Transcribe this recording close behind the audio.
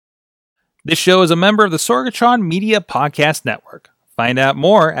This show is a member of the Sorgatron Media Podcast Network. Find out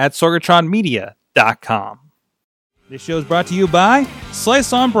more at sorgatronmedia.com. This show is brought to you by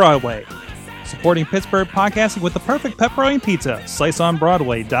Slice on Broadway. Supporting Pittsburgh podcasting with the perfect pepperoni pizza,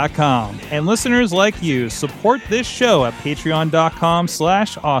 sliceonbroadway.com. And listeners like you, support this show at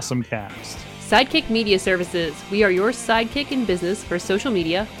patreon.com/awesomecast. Sidekick Media Services. We are your sidekick in business for social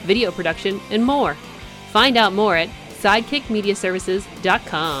media, video production, and more. Find out more at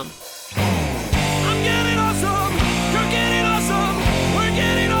sidekickmediaservices.com. I'm getting awesome, you're getting awesome, we're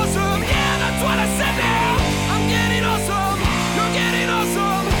getting awesome, yeah, that's what I said now. I'm getting awesome, you're getting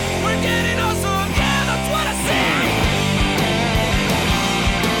awesome, we're getting awesome, yeah, that's what I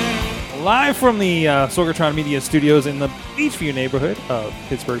said. Live from the Sorgatron Media Studios in the Beachview neighborhood of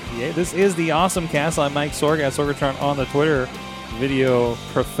Pittsburgh, PA. This is the Awesome Cast. I'm Mike Sorg at Sorgatron on the Twitter video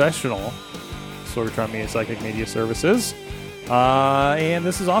professional. Sorgatron Media Psychic Media Services. And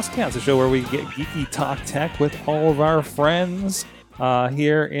this is Awesome Cast, a show where we get geeky talk tech with all of our friends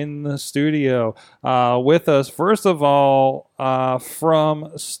here in the studio. With us, first of all,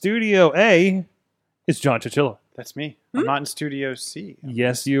 from Studio A, is John Chichilla. That's me. I'm not in Studio C.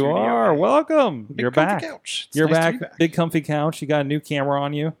 Yes, you Studio are. A. Welcome. Big You're comfy back. Couch. It's You're nice to back. be back. Big comfy couch. You got a new camera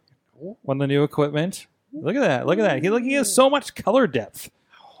on you. One of the new equipment. Look at that. Look at that. He has so much color depth.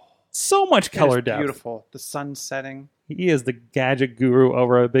 So much It color is depth. Beautiful. The sun setting. He is the gadget guru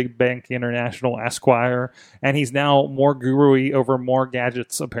over at Big Bank International Esquire, and he's now more guru-y over more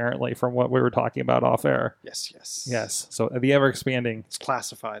gadgets, apparently, from what we were talking about off air. Yes, yes. Yes. So the ever-expanding. It's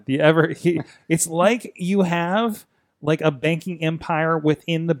classified. It's like you have like a banking empire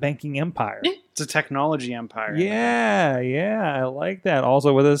within the banking empire. It's a technology empire. Yeah, I like that.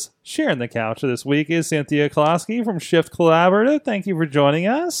 Also with us, sharing the couch this week is Cynthia Klosky from Shift Collaborative. Thank you for joining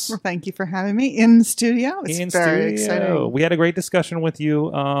us. Well, thank you for having me in the studio. It's In very studio. exciting. We had a great discussion with you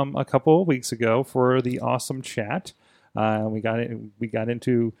a couple of weeks ago for the awesome chat. We got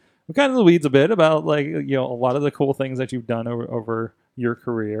into the weeds a bit about a lot of the cool things that you've done over your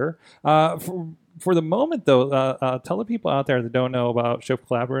career. For the moment, though, tell the people out there that don't know about Shift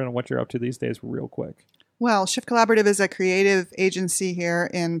Collaborative and what you're up to these days real quick. Well, Shift Collaborative is a creative agency here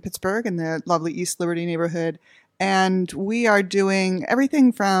in Pittsburgh in the lovely East Liberty neighborhood. And we are doing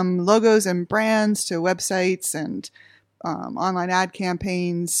everything from logos and brands to websites and online ad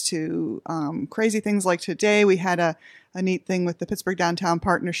campaigns to crazy things like today. We had a neat thing with the Pittsburgh Downtown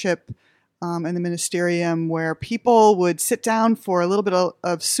Partnership and the Ministerium where people would sit down for a little bit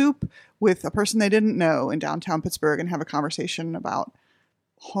of soup with a person they didn't know in downtown Pittsburgh and have a conversation about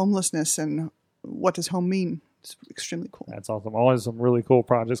homelessness and what does home mean. It's extremely cool. That's awesome. Always some really cool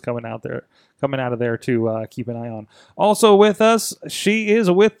projects coming out of there to keep an eye on. Also with us, she is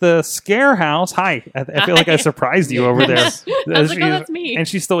with the Scare House. Hi. I feel like I surprised you over there. I was like, oh, that's me. And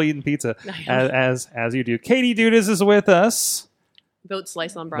she's still eating pizza as you do. Katie Dudas is with us. Vote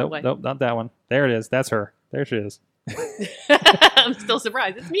Slice on Broadway. Nope, not that one. There it is. That's her. There she is. I'm still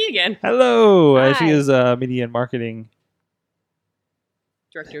surprised. It's me again. Hello. Hi. She is media and marketing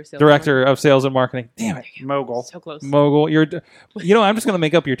Director of sales and marketing. Damn it. Mogul. So close. Mogul. I'm just going to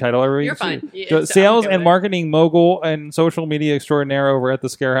make up your title. You're fine. Sales I'm and okay marketing mogul and social media extraordinaire over at the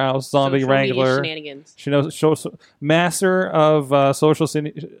Scare House. Zombie Social Wrangler. Media shenanigans. She knows master of social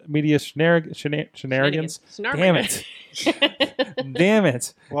media shenanigans. Damn it. Damn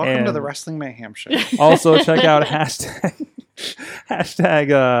it. Welcome to And the Wrestling Mayhem Show. Also check out hashtag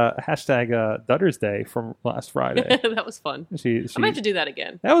Dutter's Day from last Friday. That was fun. She I might have to do that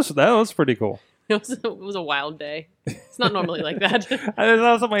again. that was pretty cool. It was a wild day. It's not normally like that. I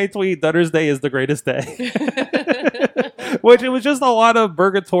saw somebody tweet Dutter's Day is the greatest day. Which it was just a lot of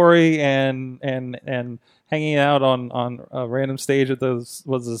purgatory and hanging out on a random stage at was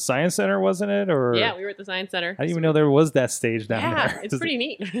the Science Center, wasn't it? Or Yeah, we were at the Science Center. I didn't even know there was that stage down Yeah, there. it's pretty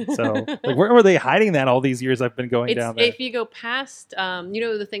neat. So like, where were they hiding that all these years I've been going down there? If you go past,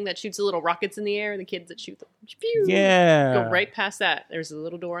 the thing that shoots the little rockets in the air, the kids that shoot them. Pew! Yeah. Go right past that. There's a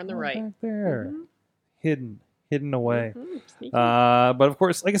little door on the right. Back there. Hidden away. Sneaky. But of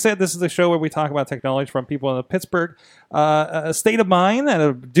course, like I said, this is the show where we talk about technology from people in the Pittsburgh state of mind that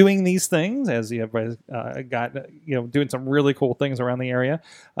are doing these things, as everybody's got doing some really cool things around the area.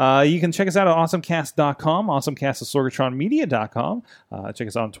 You can check us out at awesomecast.com. Awesomecast is sorgatronmedia.com. Check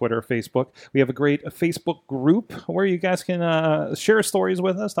us out on Twitter, Facebook. We have a great Facebook group where you guys can share stories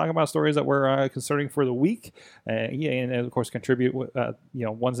with us, talk about stories that we're concerning for the week, and of course contribute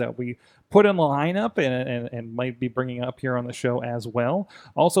ones that we put in the lineup and might be bringing up here on the show as well.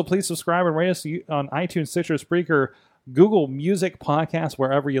 Also, please subscribe and rate us on iTunes, Stitcher, Spreaker, Google Music, Podcasts,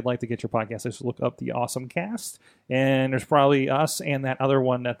 wherever you'd like to get your podcast. Just look up the Awesome Cast. And there's probably us and that other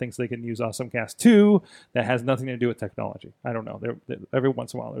one that thinks they can use AwesomeCast 2 that has nothing to do with technology. I don't know. Every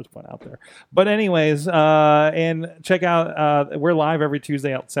once in a while there's one out there. But anyways, and check out, we're live every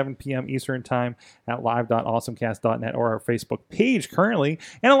Tuesday at 7 p.m. Eastern Time at live.awesomecast.net or our Facebook page currently,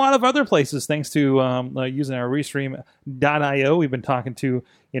 and a lot of other places thanks to using our Restream.io we've been talking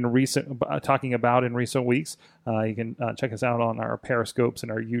about in recent weeks. You can check us out on our Periscopes and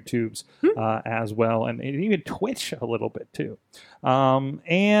our YouTubes as well, and even Twitch a little bit too.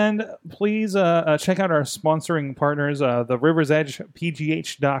 And please check out our sponsoring partners, the River's Edge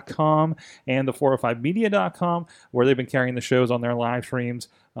PGH.com and the 405media.com, where they've been carrying the shows on their live streams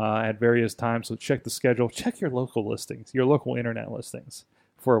at various times. So check the schedule. Check your local listings, your local internet listings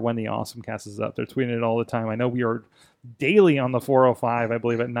for when the AwesomeCast is up. They're tweeting it all the time. I know we are daily on the 405, I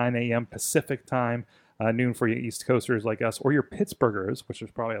believe, at 9 a.m. Pacific time, noon for you East Coasters like us, or your Pittsburghers, which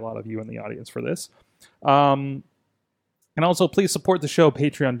there's probably a lot of you in the audience for this. And also, please support the show,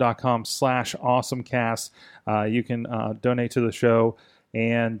 patreon.com/awesomecast. You can donate to the show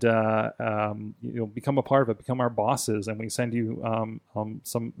and become a part of it, become our bosses, and we send you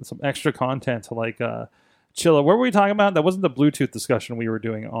some extra content like Chilla. What were we talking about? That wasn't the Bluetooth discussion we were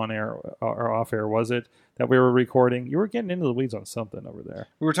doing on air or off air, was it? That we were recording. You were getting into the weeds on something over there.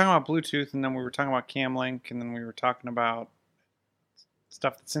 We were talking about Bluetooth, and then we were talking about Camlink, and then we were talking about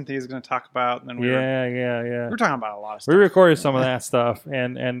stuff that Cynthia is going to talk about. And then we were talking about a lot of stuff. We recorded some of that stuff,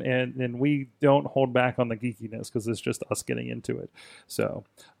 and we don't hold back on the geekiness because it's just us getting into it. So,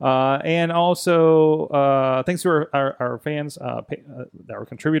 and also thanks to our fans, our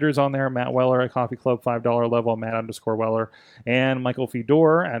contributors on there, Matt Weller at Coffee Club $5 level, Matt_Weller, and Michael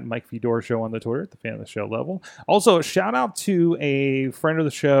Fedor at Mike Fedor Show on the Twitter at the fan of the show level. Also, shout out to a friend of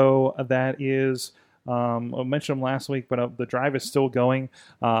the show that is. I mentioned him last week, but the drive is still going.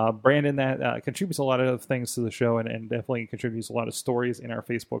 Brandon, that contributes a lot of things to the show and definitely contributes a lot of stories in our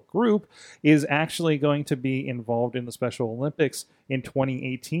Facebook group, is actually going to be involved in the Special Olympics in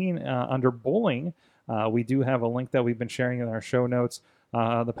 2018 under bowling. We do have a link that we've been sharing in our show notes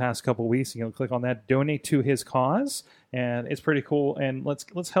the past couple weeks. You can click on that, donate to his cause, and it's pretty cool. And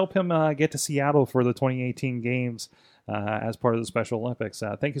let's help him get to Seattle for the 2018 games. As part of the Special Olympics.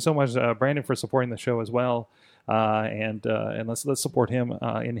 Thank you so much, Brandon, for supporting the show as well, and let's support him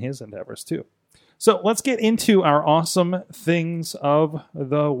in his endeavors too. So let's get into our awesome things of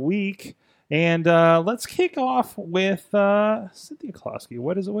the week, and let's kick off with Cynthia Klosky.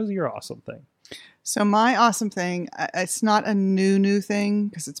 What is your awesome thing? So my awesome thing, it's not a new thing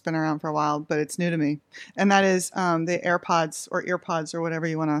because it's been around for a while, but it's new to me. And that is the AirPods or earpods or whatever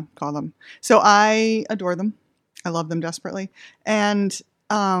you want to call them. So I adore them. I love them desperately. And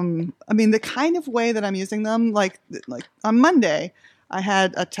I mean, the kind of way that I'm using them, like on Monday, I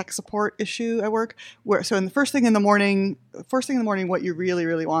had a tech support issue at work so in the first thing in the morning, what you really,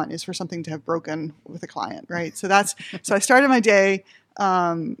 really want is for something to have broken with a client, right? So I started my day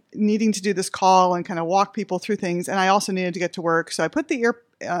needing to do this call and kind of walk people through things. And I also needed to get to work. So I put the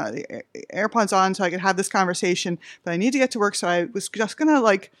AirPods on so I could have this conversation, but I need to get to work. So I was just going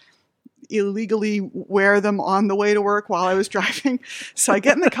to illegally wear them on the way to work while I was driving. So I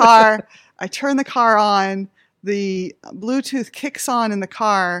get in the car, I turn the car on, the Bluetooth kicks on in the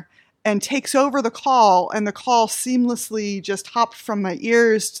car and takes over the call, and the call seamlessly just hopped from my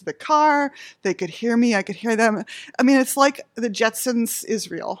ears to the car. They could hear me, I could hear them. I mean, it's like the Jetsons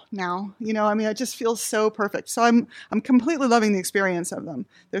Israel now, it just feels so perfect. So I'm completely loving the experience of them.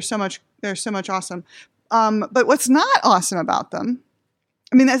 They're so much awesome. But what's not awesome about them,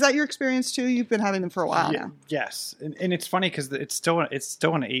 I mean, is that your experience too? You've been having them for a while now. Yes, and it's funny because it's still an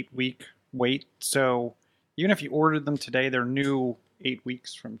 8-week wait. So even if you ordered them today, they're new 8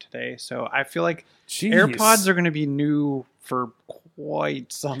 weeks from today. So I feel like AirPods are going to be new for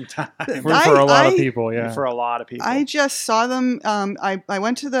quite some time. For a lot of people, yeah. For a lot of people. I just saw them. I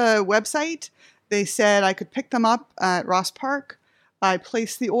went to the website. They said I could pick them up at Ross Park. I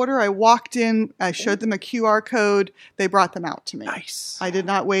placed the order. I walked in. I showed them a QR code. They brought them out to me. Nice. I did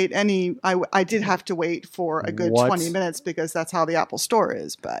not wait any. I did have to wait for a good 20 minutes because that's how the Apple Store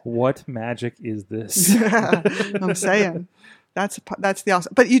is. But what magic is this? I'm saying that's the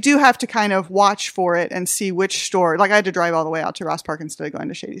awesome. But you do have to kind of watch for it and see which store. Like I had to drive all the way out to Ross Park instead of going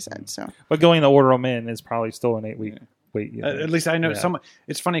to Shady's Head. So, but going to order them in is probably still an 8-week wait. At least I know someone.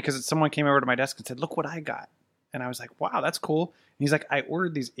 It's funny because someone came over to my desk and said, "Look what I got." And I was like, wow, that's cool. And he's like, I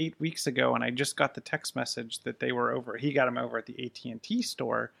ordered these 8 weeks ago, and I just got the text message that they were over. He got them over at the AT&T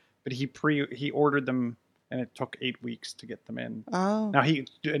store, but he ordered them, and it took 8 weeks to get them in. Oh. Now,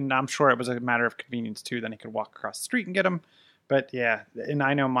 and I'm sure it was a matter of convenience, too. Then he could walk across the street and get them. But, yeah, and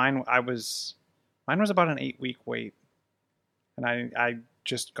I know mine Mine was about an 8-week wait, and I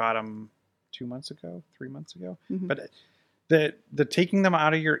just got them 3 months ago. Mhm. But the taking them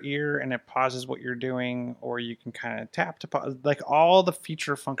out of your ear and it pauses what you're doing, or you can kind of tap to pause, like all the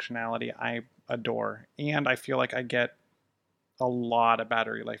feature functionality I adore, and I feel like I get a lot of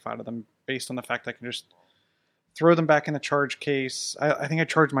battery life out of them based on the fact I can just throw them back in the charge case. I think I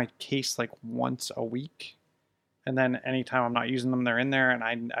charge my case like once a week, and then anytime I'm not using them, they're in there, and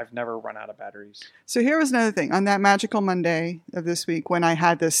I've never run out of batteries. So here was another thing. On that magical Monday of this week, when I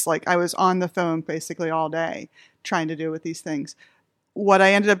had this, like, I was on the phone basically all day trying to do with these things. What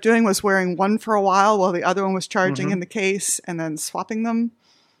I ended up doing was wearing one for a while the other one was charging in the case, and then swapping them,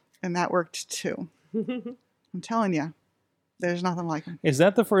 and that worked too. I'm telling you, there's nothing like them. Is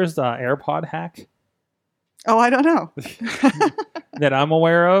that the first AirPod hack Oh, I don't know. that I'm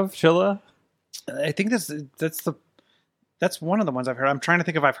aware of, Sheila? I think that's one of the ones I've heard. I'm trying to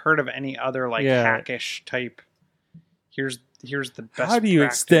think if I've heard of any other like hackish type. Here's the best. How do you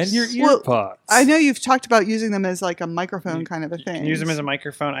extend your earpods? Well, I know you've talked about using them as like a microphone kind of a thing. You can use them as a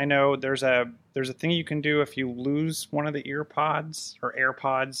microphone. I know there's a thing you can do if you lose one of the earpods or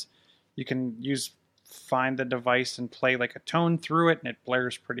AirPods. You can find the device and play like a tone through it, and it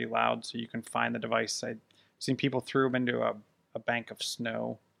blares pretty loud, so you can find the device. I've seen people threw them into a bank of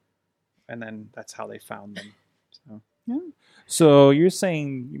snow, and then that's how they found them. So. Yeah. So you're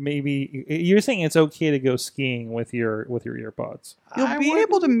saying it's okay to go skiing with your earpods? You'll be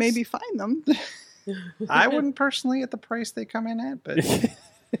able to maybe find them. I wouldn't personally at the price they come in at, but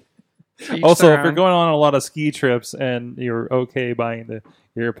also, if you're going on a lot of ski trips and you're okay buying the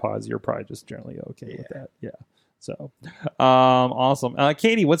earpods, you're probably just generally okay with that. Yeah. So, awesome.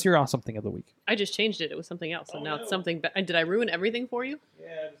 Katie, what's your awesome thing of the week? I just changed it. It was something else, and now it's something. Did I ruin everything for you?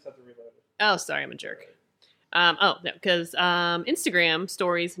 Yeah, I just have to reload it. Oh, sorry, I'm a jerk. No, because Instagram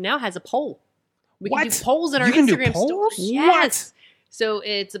stories now has a poll. We can do polls in our Instagram stories. Yes. So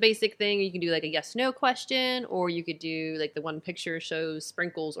it's a basic thing. You can do like a yes/no question, or you could do like the one picture shows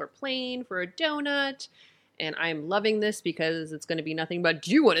sprinkles or plain for a donut. And I'm loving this because it's going to be nothing but, do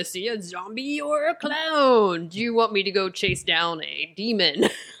you want to see a zombie or a clown? Do you want me to go chase down a demon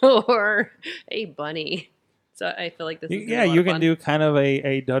or a bunny? So I feel like this is you can do kind of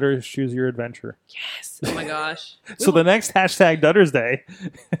a Dutters Choose Your Adventure. Yes. Oh my gosh. So the next hashtag Dutters Day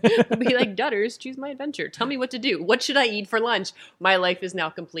will be like, Dutters, choose my adventure. Tell me what to do. What should I eat for lunch? My life is now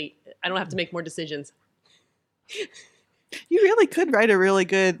complete. I don't have to make more decisions. You really could write a really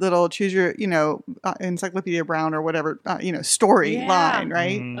good little choose your, Encyclopedia Brown or whatever, story line,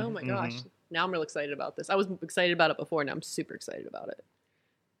 right? Mm-hmm. Oh my gosh. Now I'm real excited about this. I was excited about it before, and I'm super excited about it.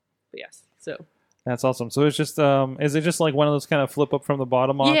 But yes, so. That's awesome. So it's just, is it just like one of those kind of flip up from the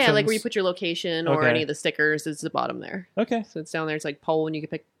bottom options? Yeah, like where you put your location or any of the stickers is the bottom there. Okay. So it's down there. It's like poll, and you can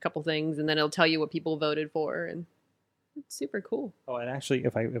pick a couple things, and then it'll tell you what people voted for, and it's super cool. Oh, and actually,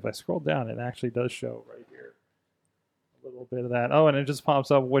 if I scroll down, it actually does show right here a little bit of that. Oh, and it just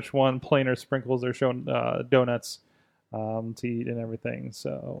pops up which one, plain or sprinkles. They're showing donuts to eat and everything.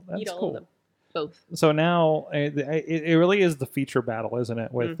 So that's eat all cool. of them. Both. So now it really is the feature battle, isn't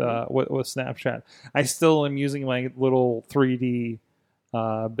it? With Snapchat, I still am using my little 3D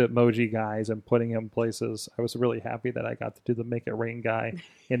Bitmoji guys and putting them places. I was really happy that I got to do the Make It Rain guy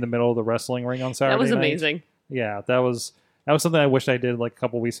in the middle of the wrestling ring on Saturday. That was night. amazing. Yeah, that was something I wish I did like a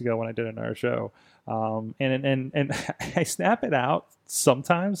couple weeks ago when I did another show. And I snap it out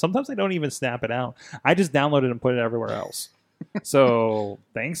sometimes. Sometimes I don't even snap it out. I just download it and put it everywhere else. So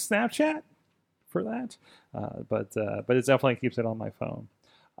thanks, Snapchat, for that, but it definitely keeps it on my phone.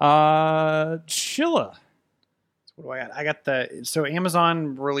 Sheila, What do I got? I got so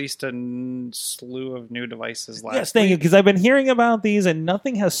Amazon released a slew of new devices last yes, thank you, week. because I've been hearing about these and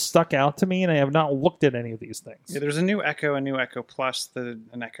nothing has stuck out to me, and I have not looked at any of these things. Yeah, there's a new Echo Plus,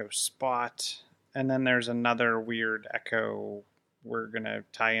 an Echo Spot, and then there's another weird Echo we're gonna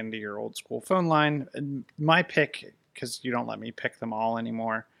tie into your old school phone line. And my pick, because you don't let me pick them all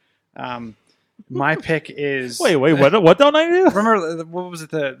anymore. My pick is Wait, what don't I do? Remember what was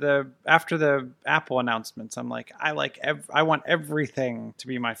it? The after the Apple announcements, I'm like, I want everything to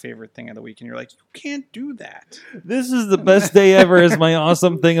be my favorite thing of the week, and you're like, you can't do that. This is the best day ever. Is my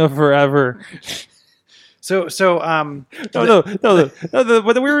awesome thing of forever. So No.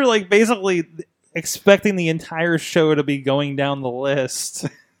 But we were like basically expecting the entire show to be going down the list.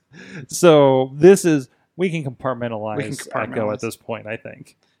 So this is we can compartmentalize Echo at this point, I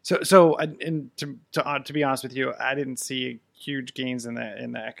think. So, and to be honest with you, I didn't see huge gains in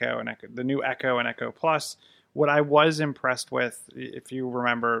the Echo and the new Echo and Echo Plus. What I was impressed with, if you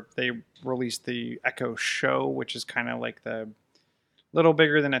remember, they released the Echo Show, which is kind of like the little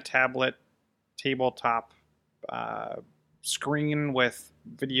bigger than a tablet tabletop screen with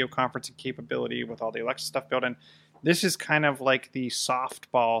video conferencing capability with all the Alexa stuff built in. This is kind of like the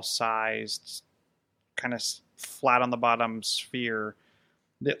softball sized, kind of flat on the bottom sphere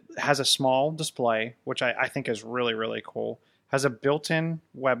that has a small display, which I think is really, really cool. Has a built-in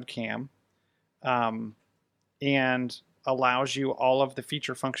webcam, and allows you all of the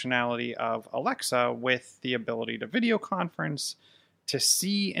feature functionality of Alexa with the ability to video conference, to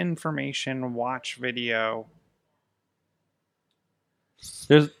see information, watch video.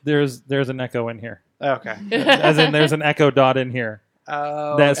 There's an echo in here. Okay. As in, there's an echo dot in here.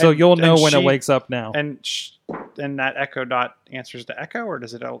 Oh, So you'll know when it wakes up now. And that echo dot answers to echo, or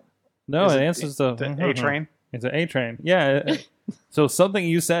does it? No, it answers to A train. It's an A train. Yeah. So something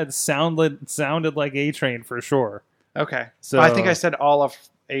you said sounded like A train for sure. Okay. So I think I said all of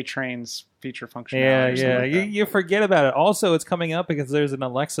A train's feature functionality. Yeah. Like You forget about it. Also, it's coming up because there's an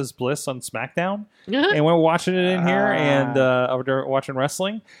Alexa's Bliss on SmackDown, and we're watching it in here, and we're watching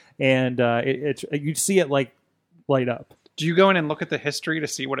wrestling, and you see it like light up. Do you go in and look at the history to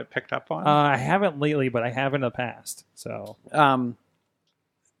see what it picked up on? I haven't lately, but I have in the past. So,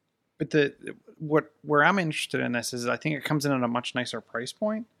 but where I'm interested in this is I think it comes in at a much nicer price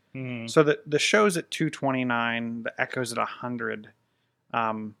point. mm-hmm. So the show's at $229, the Echo's at $100,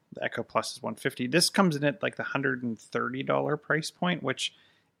 the Echo Plus is $150. This comes in at like the $130 price point, which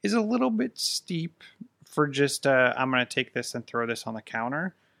is a little bit steep for just I'm going to take this and throw this on the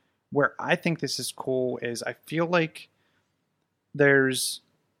counter. Where I think this is cool is I feel like there's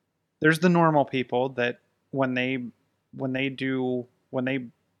the normal people that when they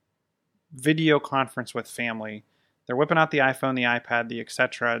video conference with family, they're whipping out the iPhone, the iPad, the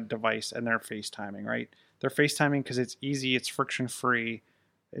etc. device, and they're FaceTiming, right? They're FaceTiming because it's easy, it's friction free,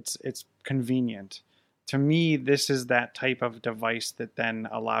 it's convenient. To me, this is that type of device that then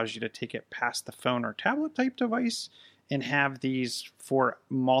allows you to take it past the phone or tablet type device and have these for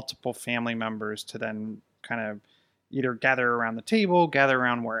multiple family members to then kind of either gather around the table, gather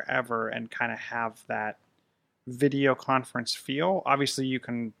around wherever, and kind of have that video conference feel. Obviously, you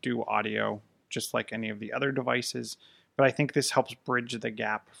can do audio just like any of the other devices, but I think this helps bridge the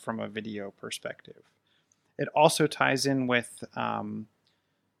gap from a video perspective. It also ties in with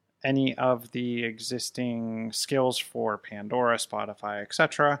any of the existing skills for Pandora, Spotify,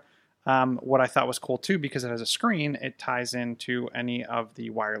 etc. What I thought was cool too, because it has a screen, it ties into any of the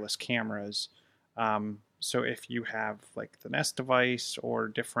wireless cameras. So if you have like the Nest device or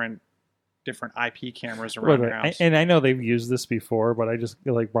different IP cameras around your house. And I know they've used this before, but I just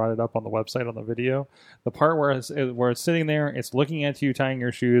like brought it up on the website on the video. The part where it's sitting there, it's looking at you tying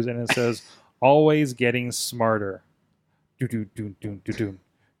your shoes, and it says, "Always getting smarter." Do do do do do do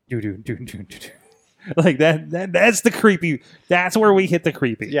do do do do do. Like that's the creepy. That's where we hit the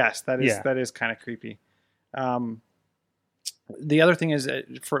creepy. Yes, that is kind of creepy. The other thing is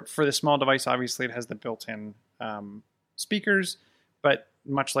for the small device, obviously it has the built-in speakers, but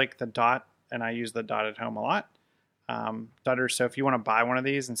much like the Dot, and I use the Dot at home a lot. Dutter. So if you want to buy one of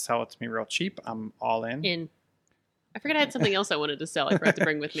these and sell it to me real cheap, I'm all in. I forgot I had something else I wanted to sell. I forgot to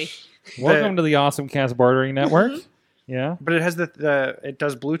bring with me. Welcome to the Awesome Cast Bartering Network. Yeah, but it has it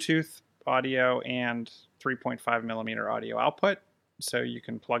does Bluetooth audio and 3.5 millimeter audio output, so you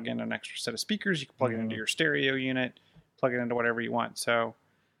can plug in an extra set of speakers. You can plug it into your stereo unit, plug it into whatever you want. So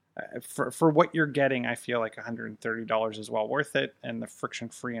for what you're getting, I feel like $130 is well worth it, and the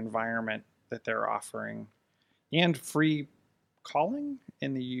friction-free environment that they're offering, and free calling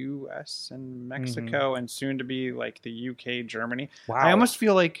in the U.S. and Mexico, and soon to be like the UK, Germany. Wow. I almost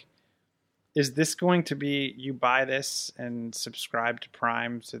feel like, is this going to be you buy this and subscribe to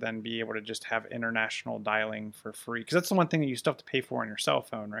Prime to then be able to just have international dialing for free? Because that's the one thing that you still have to pay for on your cell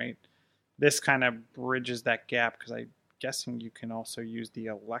phone, right? This kind of bridges that gap, because I'm guessing you can also use the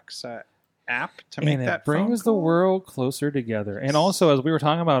Alexa app to make that phone call. And it brings the world closer together. And also, as we were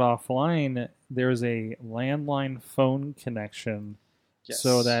talking about offline, there's a landline phone connection,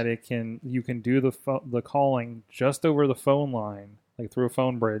 so that you can do the calling just over the phone line, like through a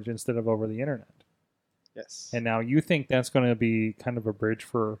phone bridge, instead of over the internet. Yes. And now you think that's going to be kind of a bridge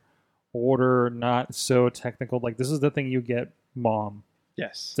for older, not so technical. Like, this is the thing you get, mom.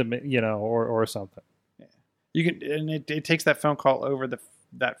 Yes. Or something. Yeah. You can, and it takes that phone call over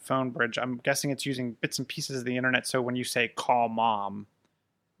that phone bridge. I'm guessing it's using bits and pieces of the internet. So when you say call mom,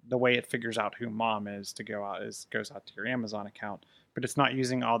 the way it figures out who mom is to go out goes out to your Amazon account, but it's not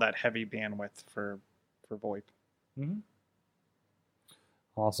using all that heavy bandwidth for VoIP. Mm-hmm.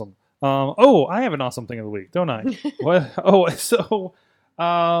 Awesome. I have an awesome thing of the week, don't I? With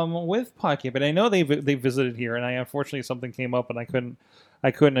Podcape, but I know they visited here, and unfortunately something came up and I couldn't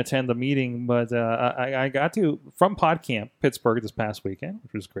I couldn't attend the meeting, but I got to from PodCamp Pittsburgh this past weekend,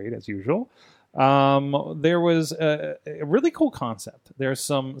 which was great as usual. There was a really cool concept. There's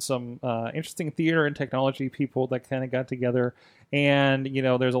some interesting theater and technology people that kind of got together, and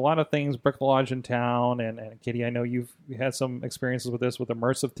there's a lot of things. Bricolage in town, and Kitty, I know you've had some experiences with this with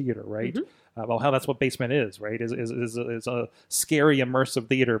immersive theater, right? Mm-hmm. Well, how that's what Basement is, right? Is a scary immersive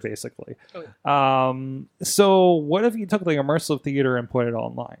theater, basically. Oh, yeah. So what if you took the immersive theater and put it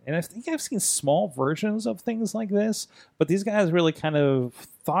online? And I think I've seen small versions of things like this, but these guys really kind of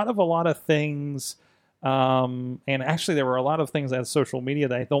thought of a lot of things. And actually, there were a lot of things on social media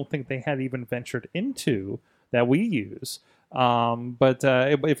that I don't think they had even ventured into that we use. But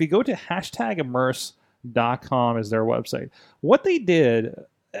if you go to #immerse.com is their website. What they did,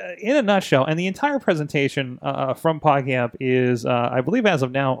 in a nutshell, and the entire presentation from PodCamp is, I believe as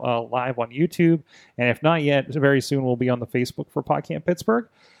of now, live on YouTube. And if not yet, very soon will be on the Facebook for PodCamp Pittsburgh.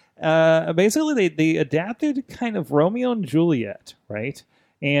 Basically, they adapted kind of Romeo and Juliet, right?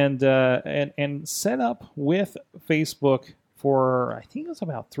 And set up with Facebook for, I think it was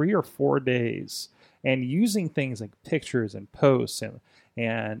about 3 or 4 days, and using things like pictures and posts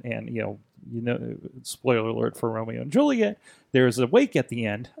and spoiler alert for Romeo and Juliet, there's a wake at the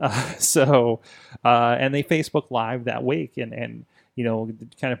end. And they Facebook Live that wake and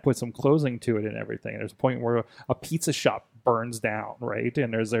kind of put some closing to it and everything. There's a point where a pizza shop burns down, right?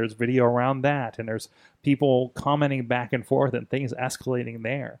 And there's video around that, and there's people commenting back and forth and things escalating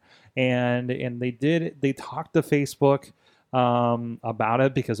there. And they talked to Facebook about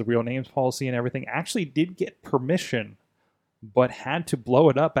it because the real names policy and everything actually did get permission, but had to blow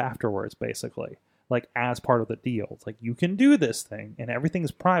it up afterwards, basically, like as part of the deal. It's like, you can do this thing and everything's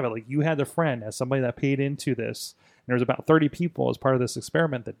private. Like, you had a friend as somebody that paid into this, and there was about 30 people as part of this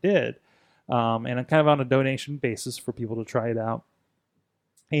experiment that did, and kind of on a donation basis for people to try it out.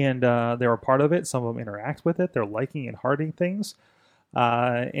 And they were part of it. Some of them interact with it. They're liking and hearting things,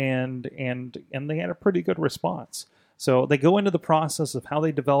 and they had a pretty good response. So they go into the process of how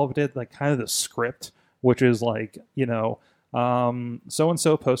they developed it, like kind of the script, which is like,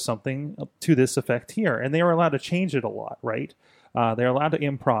 so-and-so posts something to this effect here. And they were allowed to change it a lot, right? They're allowed to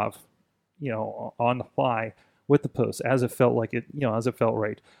improv, on the fly with the post as it felt like it, as it felt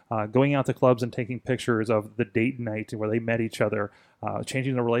right. Going out to clubs and taking pictures of the date night where they met each other,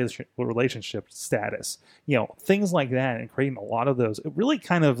 changing the relationship status, things like that, and creating a lot of those. It really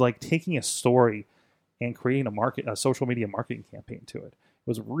kind of like taking a story and creating a social media marketing campaign to it. It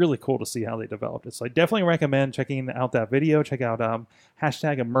was really cool to see how they developed it. So I definitely recommend checking out that video. Check out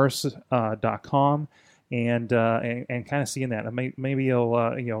 #immerse.com and kind of seeing that. And maybe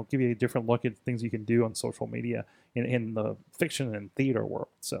it'll give you a different look at things you can do on social media in the fiction and theater world.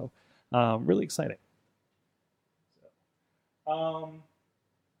 So really exciting. So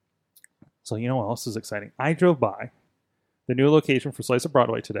what else is exciting? I drove by the new location for Slice of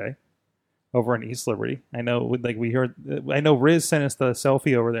Broadway today, over in East Liberty. I know, I know Riz sent us the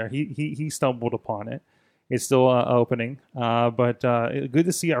selfie over there. He stumbled upon it. It's still opening, but good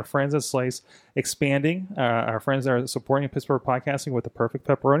to see our friends at Slice expanding. Our friends that are supporting Pittsburgh podcasting with the perfect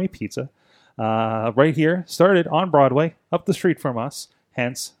pepperoni pizza, right here, started on Broadway, up the street from us.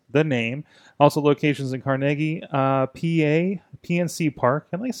 Hence the name. Also locations in Carnegie, PA, PNC Park,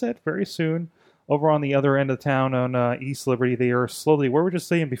 and like I said, very soon, over on the other end of town on East Liberty, they are slowly, what were we just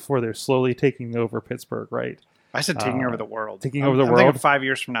saying before, they're slowly taking over Pittsburgh, right? I said taking over the world. Taking over the I'm world. thinking 5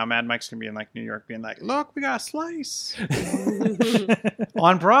 years from now, Mad Mike's going to be in New York being like, look, we got a Slice.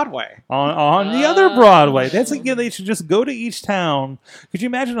 On Broadway. On the other Broadway. That's again, they should just go to each town. Could you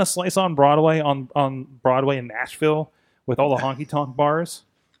imagine a Slice on Broadway, on Broadway in Nashville with all the honky-tonk bars?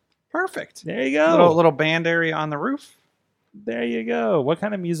 Perfect. There you go. Little band area on the roof. There you go. What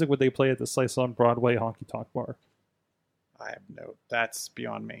kind of music would they play at the Slice on Broadway honky tonk bar? That's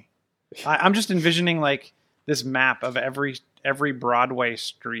beyond me. I'm just envisioning this map of every Broadway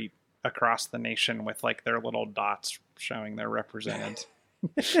street across the nation with their little dots showing their represented.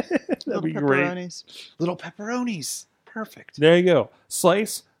 That'd be great. Little pepperonis. Perfect. There you go.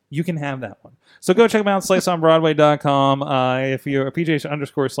 Slice, you can have that one. So go check them out, sliceonbroadway.com. If you're a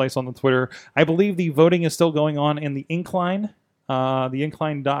PJ_Slice on the Twitter, I believe the voting is still going on in the Incline,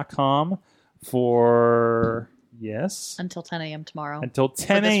 theincline.com for, yes? Until 10 a.m. tomorrow. Until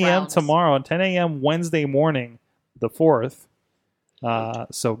 10 a.m. tomorrow, and 10 a.m. Wednesday morning, the 4th.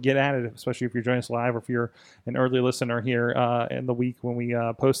 So get at it, especially if you're joining us live or if you're an early listener here in the week when we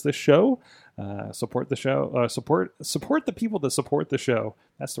post this show. Support the show. Support the people that support the show.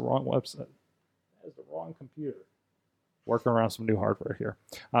 That's the wrong website. That is the wrong computer. Working around some new hardware here.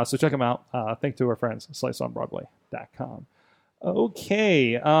 So check them out. Thank to our friends, sliceonbroadway.com.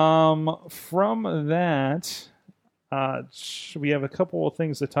 Okay. From that, we have a couple of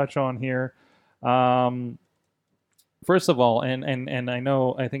things to touch on here. First of all, and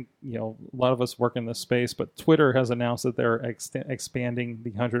I think a lot of us work in this space, but Twitter has announced that they're expanding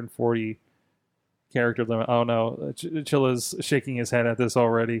the 140 character limit. Oh no, Chilla's shaking his head at this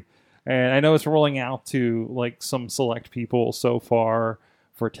already, and I know it's rolling out to like some select people so far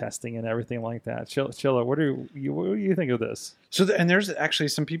for testing and everything like that. Chilla, what do you think of this? So, and there's actually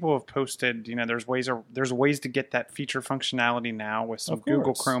some people have posted, there's ways to get that feature functionality now with some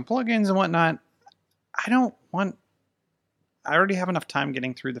Google Chrome plugins and whatnot. I already have enough time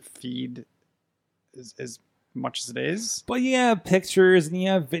getting through the feed as much as it is. But you have pictures and you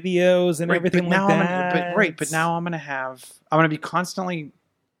have videos and everything like that. But now I'm going to be constantly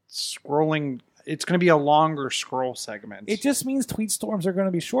scrolling. It's going to be a longer scroll segment. It just means tweet storms are going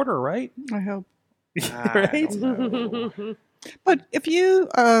to be shorter, right? I hope. Right? But if you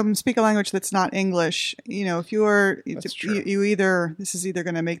speak a language that's not English, if you're, you either, this is either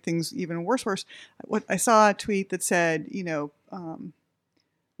going to make things even worse. What I saw a tweet that said,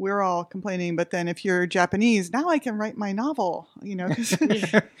 we're all complaining, but then if you're Japanese, now I can write my novel, because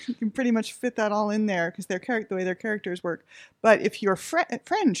you can pretty much fit that all in there because the way their characters work. But if you're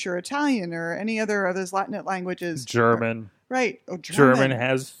French or Italian or any other of those Latin languages, German. Right. Oh, German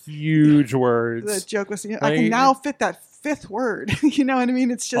has huge words. The joke was, I can now fit that fifth word. You know what I mean?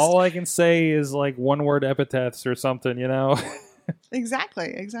 It's just all I can say is like one word epithets or something,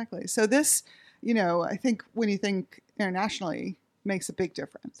 Exactly. So this, I think when you think internationally, makes a big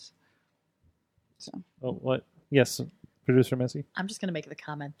difference. So. Oh, what? Yes, producer Missy. I'm just going to make the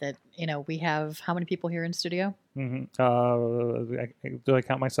comment that we have how many people here in studio? Mm-hmm. Do I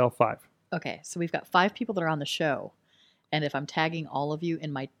count myself? 5? Okay, so we've got 5 people that are on the show. And if I'm tagging all of you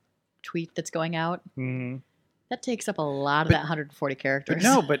in my tweet that's going out, that takes up a lot of that 140 characters.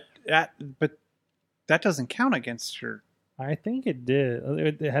 But that doesn't count against your. I think it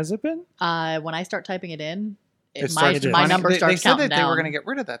did. Has it been? When I start typing it in, my number starts counting down. They said that they were going to get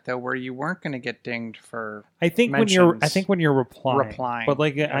rid of that though, where you weren't going to get dinged for. I think mentions. when you're replying, but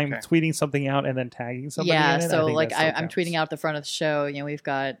like I'm tweeting something out and then tagging somebody. Yeah, in it, so like I'm tweeting out the front of the show. We've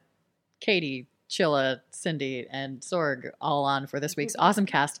got Katie, Chilla, Cindy, and Sorg all on for this week's Awesome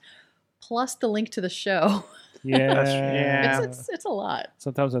Cast, plus the link to the show. Yeah, it's a lot.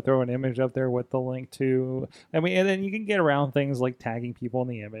 Sometimes I throw an image up there with the link to. and then you can get around things like tagging people in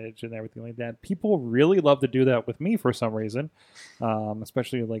the image and everything like that. People really love to do that with me for some reason,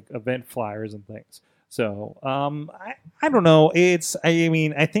 especially like event flyers and things. So I don't know. I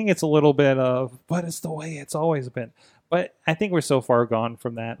think it's a little bit of, but it's the way it's always been. But I think we're so far gone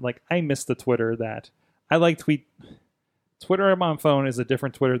from that. Like, I miss the Twitter that I like Twitter on my phone is a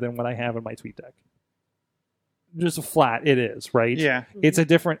different Twitter than what I have in my tweet deck. Just a flat, it is, right? Yeah. It's a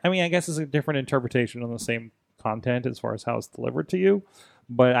different, I guess it's a different interpretation on the same content as far as how it's delivered to you.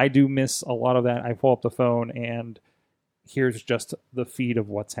 But I do miss a lot of that. I pull up the phone and here's just the feed of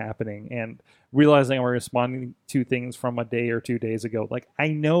what's happening. And realizing I'm responding to things from a day or 2 days ago. Like, I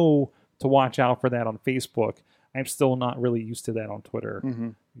know to watch out for that on Facebook. I'm still not really used to that on Twitter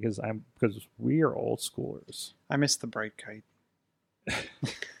because we are old schoolers. I miss the Bright Kite.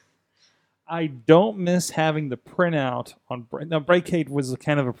 I don't miss having the printout on. Now, Brightkite was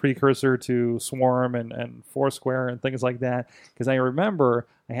kind of a precursor to Swarm and Foursquare and things like that. Because I remember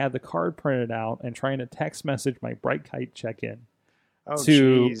I had the card printed out and trying to text message my Brightkite check-in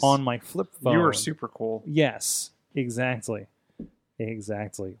on my flip phone. You were super cool. Yes, exactly.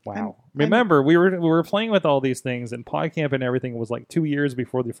 Wow. Remember, we were playing with all these things, and PodCamp and everything was like 2 years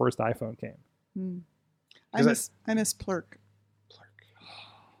before the first iPhone came. I miss Plurk.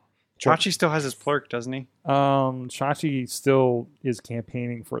 Chachi still has his Plurk, doesn't he? Chachi still is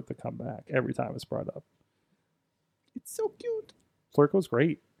campaigning for it to come back every time it's brought up. It's so cute. Plurk was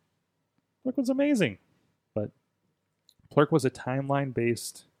great. Plurk was amazing. But Plurk was a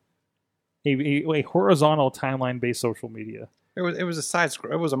timeline-based, a horizontal timeline-based social media. It was a side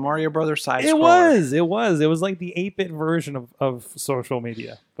scroll. It was a Mario Brothers side scroller. It was like the 8-bit version of social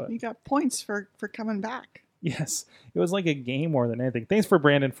media. But you got points for coming back. Yes, it was like a game more than anything. Thanks for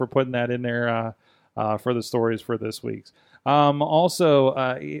Brandon for putting that in there for the stories for this week's. Also,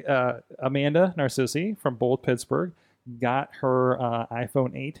 Amanda Narcissi from Bold Pittsburgh got her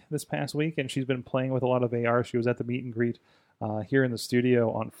iPhone 8 this past week, and she's been playing with a lot of AR. She was at the meet and greet here in the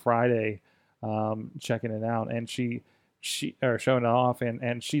studio on Friday, checking it out, and she showing it off,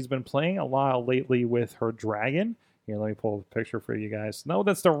 and she's been playing a lot lately with her Dragon. Here, let me pull a picture for you guys. No,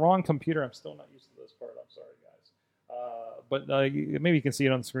 that's the wrong computer. I'm still not used to this part. I'm sorry, guys. but maybe you can see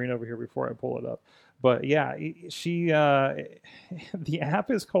it on the screen over here before I pull it up. But yeah, she the app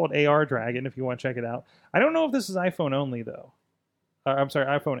is called AR Dragon. If you want to check it out, I don't know if this is iPhone only though. I'm sorry,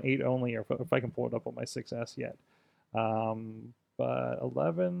 iPhone 8 only, or if I can pull it up on my 6S yet. But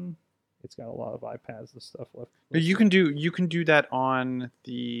 11, it's got a lot of iPads and stuff left. You can do that on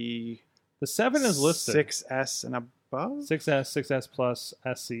the 7 is listed. 6S and above. 6S, 6S Plus,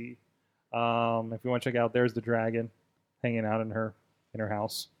 SC. If you want to check out, there's the dragon hanging out in her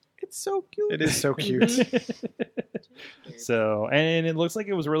house. It's so cute. It is so cute. So, and it looks like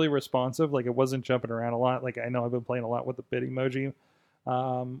it was really responsive. Like it wasn't jumping around a lot. Like I know I've been playing a lot with the Bitmoji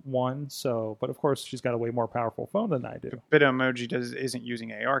one. So, but of course she's got a way more powerful phone than I do. Bitmoji isn't using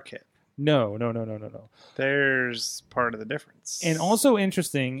ARKit. No. There's part of the difference. And also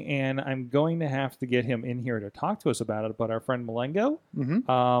interesting, and I'm going to have to get him in here to talk to us about it. But our friend Malengo,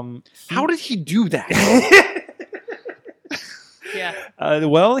 how did he do that? Yeah.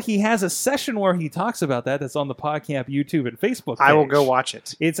 Well, he has a session where he talks about that. That's on the PodCamp YouTube and Facebook page. I will go watch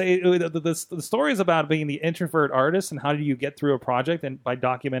it. It's the story is about being the introvert artist and how do you get through a project and by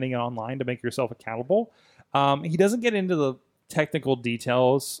documenting it online to make yourself accountable. He doesn't get into the technical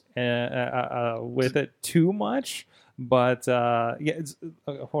details with it too much, but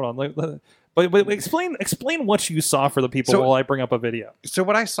hold on. But explain what you saw for the people while I bring up a video. So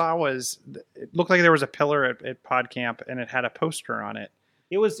what I saw was it looked like there was a pillar at PodCamp and it had a poster on it.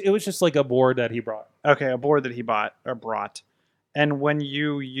 It was just like a board that he brought. Okay, a board that he brought. And when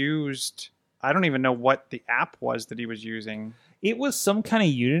you used, I don't even know what the app was that he was using. It was some kind of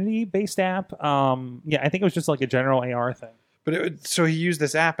Unity based app. I think it was just like a general AR thing. But so he used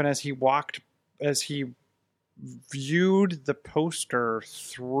this app, and as he viewed the poster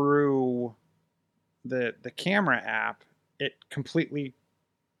through the camera app, it completely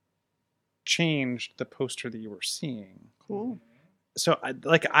changed the poster that you were seeing. Cool. So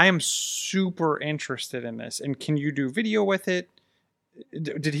I am super interested in this. And can you do video with it?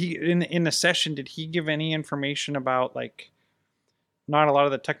 Did he in the session, did he give any information about like not a lot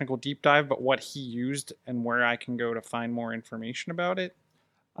of the technical deep dive, but what he used and where I can go to find more information about it?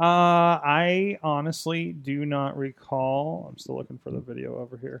 I honestly do not recall. I'm still looking for the video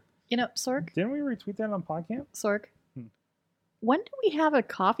over here. You know, Sorg? Didn't we retweet that on PodCamp? Sorg? When do we have a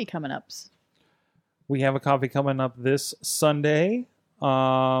coffee coming up? We have a coffee coming up this Sunday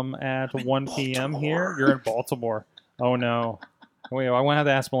at 1 p.m. here. You're in Baltimore. Oh, no. Wait, I want to have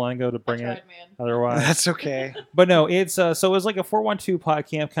to ask Malengo to bring it. Otherwise, that's okay. But no, it's so it was like a 412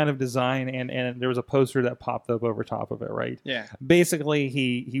 PodCamp kind of design, and there was a poster that popped up over top of it, right? Yeah. Basically,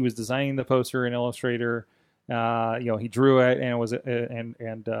 he was designing the poster in Illustrator. He drew it, and it was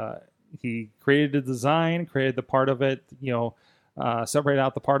he created the design, created the part of it. Separate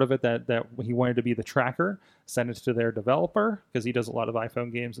out the part of it that he wanted to be the tracker, send it to their developer because he does a lot of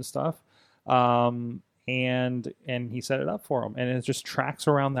iPhone games and stuff. And he set it up for him, and it just tracks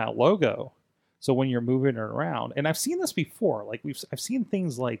around that logo. So when you're moving it around, and I've seen this before, like I've seen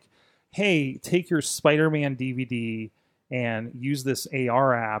things like, hey, take your Spider-Man DVD and use this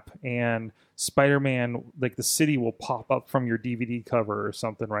AR app, and Spider-Man, like the city will pop up from your DVD cover or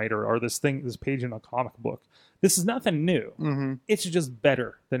something, right? Or this page in a comic book. This is nothing new. Mm-hmm. It's just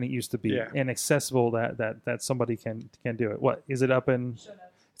better than it used to be, and accessible that somebody can do it. What is it up in?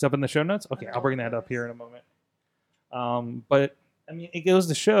 It's up in the show notes? Okay, I'll bring that up here in a moment. But I mean, it goes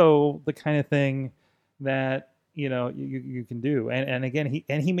to show the kind of thing that you can do. And again,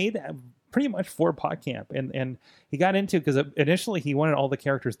 he made that pretty much for PodCamp, and he got into because initially he wanted all the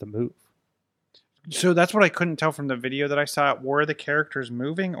characters to move. So that's what I couldn't tell from the video that I saw. Were the characters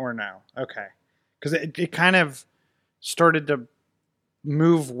moving or no? Okay, because it kind of started to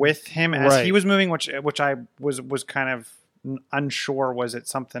move with him as he was moving, which I was kind of unsure. Was it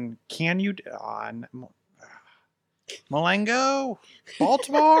something? Can you Malengo,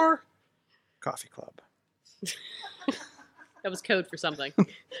 Baltimore Coffee Club? That was code for something.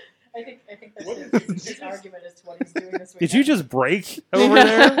 I think that's his argument as to what he's doing this week. Did you just break over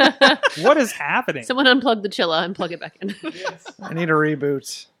there? What is happening? Someone unplug the Chilla and plug it back in. Yes. I need a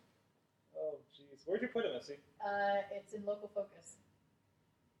reboot. Oh, jeez. Where'd you put it, Missy? It's in local focus.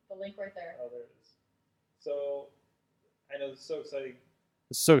 The link right there. Oh, there it is. So, I know it's so exciting.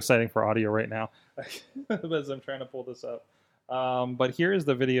 It's so exciting for audio right now as I'm trying to pull this up. But here is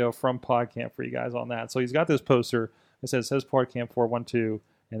the video from PodCamp for you guys on that. So he's got this poster. It says PodCamp 412,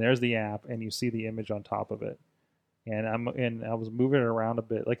 and there's the app, and you see the image on top of it. And I was moving it around a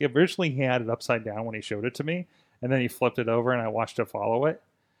bit. Like originally he had it upside down when he showed it to me, and then he flipped it over, and I watched it follow it.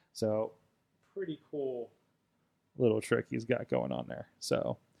 So pretty cool little trick he's got going on there.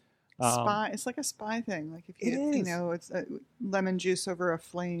 So Spy. It's like a spy thing. Like if you it's lemon juice over a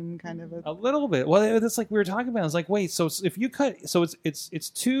flame, kind of a little bit. Well, it's like we were talking about. It's like, wait, so if you cut, so it's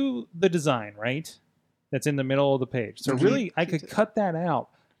to the design, right? That's in the middle of the page. So really, I could cut that out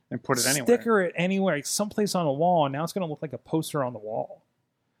and put it anywhere. Sticker it anywhere, like someplace on a wall, and now it's going to look like a poster on the wall.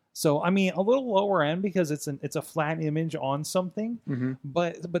 So I mean, a little lower end because it's a flat image on something,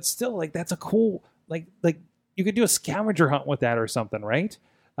 but still, like that's a cool like you could do a scavenger hunt with that or something, right?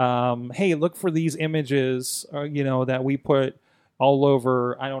 Hey, look for these images, that we put all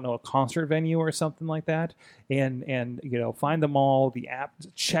over, I don't know, a concert venue or something like that, and find them all. The app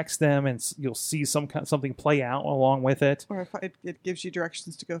checks them, and you'll see something play out along with it. Or if it gives you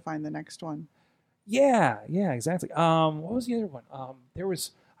directions to go find the next one. Yeah, exactly. What was the other one? There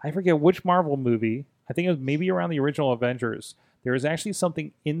was, I forget which Marvel movie. I think it was maybe around the original Avengers. There was actually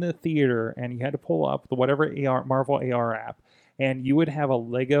something in the theater, and you had to pull up the whatever Marvel AR app, and you would have a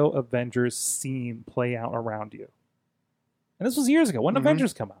Lego Avengers scene play out around you. And this was years ago. When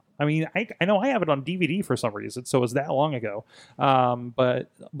Avengers come out? I mean, I know I have it on DVD for some reason, so it was that long ago. But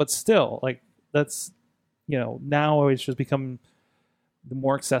still, like that's now it's just become the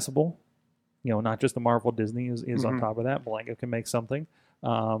more accessible. Not just the Marvel Disney is on top of that. Malenga can make something,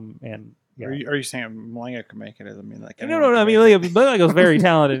 and. Yeah. Are you saying Malenga can make it? I mean, like no. I mean, Malenga's very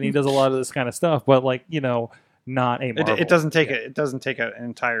talented, and he does a lot of this kind of stuff. But not a Marvel. It doesn't take it doesn't take an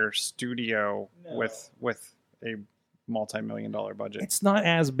entire studio with a multi-million-dollar budget. It's not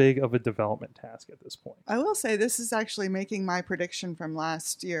as big of a development task at this point. I will say this is actually making my prediction from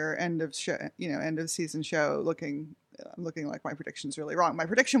last year end of season show looking like my prediction's really wrong. My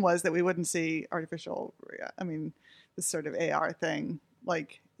prediction was that we wouldn't see this sort of AR thing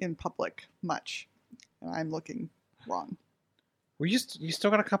like in public much, and I'm looking wrong. You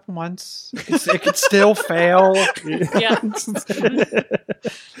still got a couple months. It could still fail. Yeah.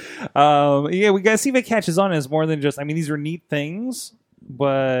 We gotta see if it catches on as more than just. I mean, these are neat things,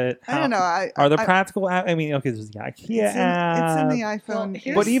 but I don't know. Are the practical? I mean, okay, this is the IKEA app. It's in the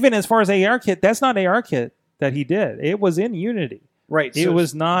iPhone. But even as far as ARKit, that's not ARKit that he did. It was in Unity. Right. It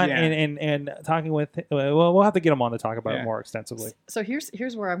was not, and talking with, well, we'll have to get him on to talk about it more extensively. So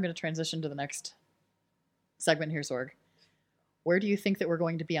here's where I'm going to transition to the next segment here, Sorg. Where do you think that we're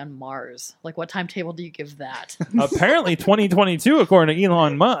going to be on Mars? Like, what timetable do you give that? Apparently 2022, according to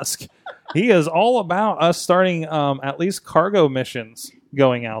Elon Musk. He is all about us starting at least cargo missions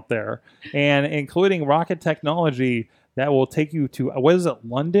going out there, and including rocket technology that will take you to, what is it,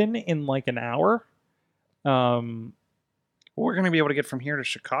 London in like an hour? We're going to be able to get from here to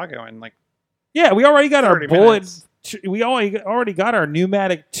Chicago in like we already got our bullet. Minutes. We already got our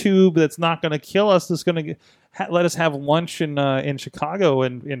pneumatic tube that's not going to kill us. That's going to let us have lunch in Chicago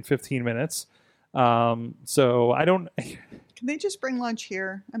in 15 minutes. So I don't. Can they just bring lunch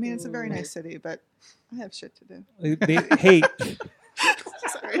here? I mean, it's a very nice city, but I have shit to do. Hey.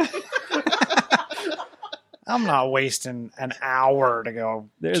 Sorry. I'm not wasting an hour to go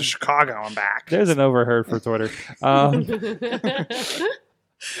to Chicago and back. There's an overheard for Twitter.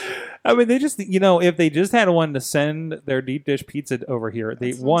 I mean, they just, if they just had one to send their deep dish pizza over here,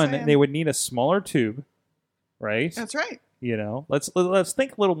 they would need a smaller tube, right? That's right. Let's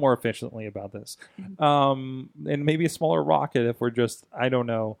think a little more efficiently about this, and maybe a smaller rocket if we're just, I don't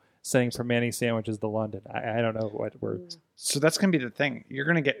know, sending from Manny sandwiches to London. I don't know what words. So that's gonna be the thing. You're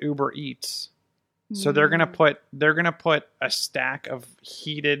gonna get Uber Eats. So they're gonna put a stack of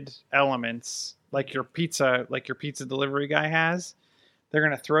heated elements like your pizza delivery guy has. They're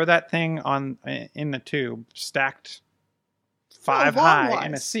gonna throw that thing in the tube, stacked 5 high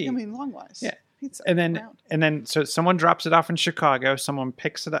in a seat. I mean, long-wise. Yeah. Pizza. And then so someone drops it off in Chicago. Someone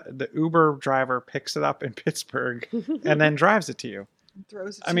picks it up. The Uber driver picks it up in Pittsburgh and then drives it to you.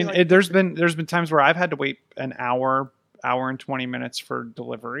 Throws it. I mean, there's been times where I've had to wait an hour and 20 minutes for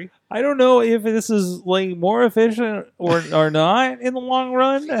delivery. I don't know if this is like more efficient or not in the long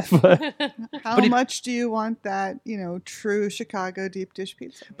run. But how much do you want that, true Chicago deep dish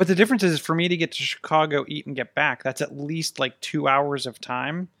pizza? But the difference is for me to get to Chicago, eat and get back, that's at least like 2 hours of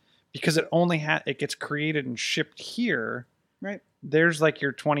time because it gets created and shipped here. Right. There's like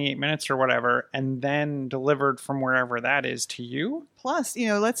your 28 minutes or whatever, and then delivered from wherever that is to you. Plus,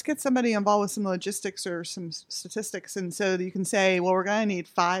 let's get somebody involved with some logistics or some statistics, and so that you can say, well, we're going to need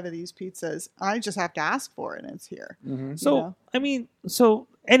 5 of these pizzas. I just have to ask for it, and it's here. Mm-hmm. So, I mean,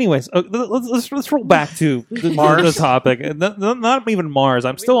 anyways, let's roll back to the topic. Not even Mars.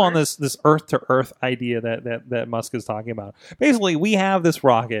 I'm still on this Earth to Earth idea that Musk is talking about. Basically, we have this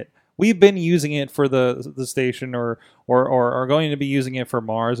rocket. we've been using it for the station or are going to be using it for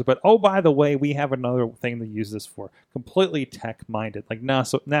Mars. But oh, by the way, we have another thing to use this for. Completely tech minded. Like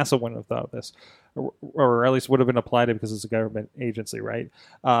NASA wouldn't have thought of this, or at least would have been applied it because it's a government agency, right?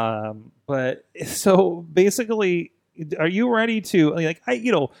 But so basically, are you ready to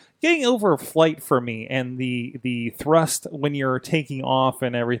getting over a flight for me and the thrust when you're taking off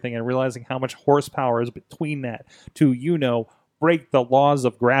and everything and realizing how much horsepower is between that to break the laws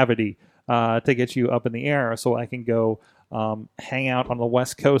of gravity to get you up in the air so I can go hang out on the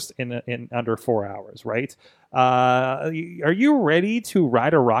West Coast in under 4 hours, right? Are you ready to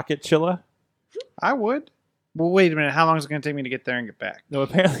ride a rocket, Chilla? I would. Well, wait a minute. How long is it going to take me to get there and get back? No,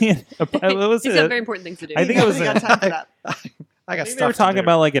 apparently it was. He's got very important things to do. I think it was. got time for that. I got They stuff were talking to do.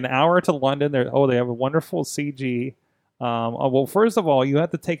 about like an hour to London. They have a wonderful CG. Well, first of all, you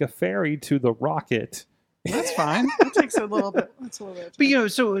have to take a ferry to the rocket. That's fine. It takes a little bit. That's a little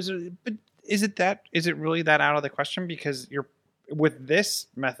bit. But is it really that out of the question? Because with this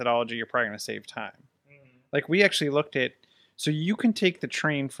methodology, you're probably going to save time. Like we actually looked at, so you can take the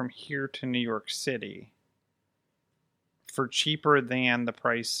train from here to New York City for cheaper than the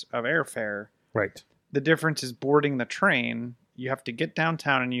price of airfare. Right. The difference is boarding the train. You have to get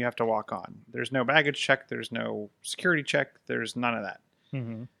downtown and you have to walk on. There's no baggage check. There's no security check. There's none of that.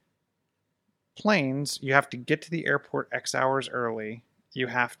 Mm-hmm. Planes, you have to get to the airport X hours early. You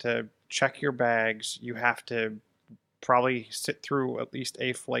have to check your bags. You have to probably sit through at least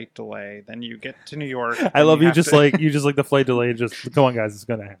a flight delay. Then you get to New York. I love you have just to- like the flight delay. Just go on, guys. It's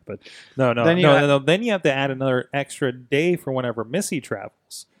gonna happen. No. Then you have to add another extra day for whenever Missy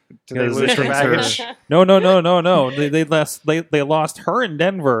travels. Do they Because lose her things baggage? are- No. They lost her in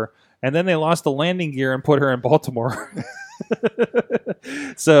Denver, and then they lost the landing gear and put her in Baltimore.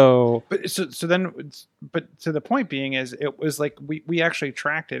 So But to the point being is it was like we actually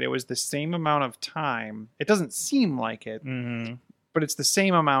tracked it. It was the same amount of time. It doesn't seem like it, mhm. but it's the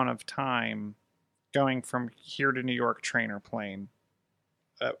same amount of time going from here to New York train or plane.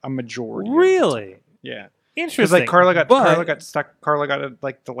 A majority. of the Really time. Yeah. interesting. Because like Carla But- got stuck. Carla got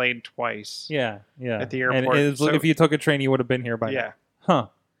like delayed twice. Yeah. at the And airport. it's- So- if you took a train, you would have been here by now. Yeah. Huh.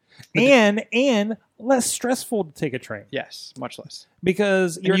 And less stressful to take a train Yes. Much less.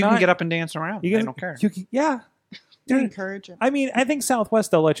 because And you're you not can get up and dance around. You They can, don't care. Yeah. They Dude, encourage it. I mean, I think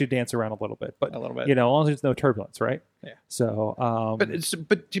Southwest they'll let you dance around a little bit, but A little bit. as long as there's no turbulence, right? Yeah. So, But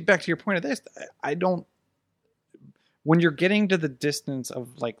back to your point of this, I don't. When you're getting to the distance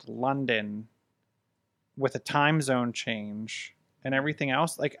of like London, with a time zone change and everything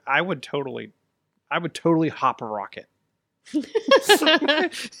else, like I would totally hop a rocket.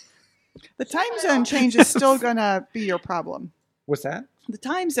 The time zone change is still gonna be your problem. What's that? The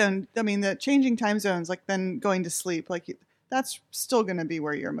time zone. I mean, the changing time zones, like then going to sleep, that's still gonna be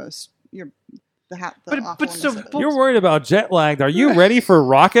where you're the But awfulness so- of it. you're worried about jet lag. Are you ready for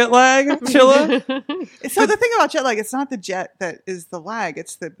rocket lag, Chilla? So the thing about jet lag, it's not the jet that is the lag;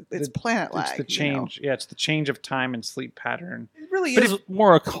 it's planet lag. It's the change. Yeah, it's the change of time and sleep pattern. It really But is. it's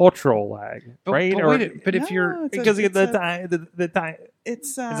more a cultural lag, right? But if No, you're it's a- because it's the a- time, the time,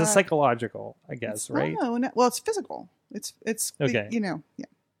 It's it's a psychological, I guess, it's- right? No, well, it's physical. It's Okay. Yeah.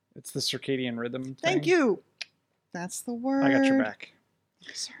 it's the circadian rhythm. Thing. Thank you. That's the word. I got your back.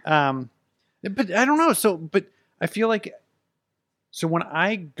 Yes, sir. But I don't know. But I feel like, so when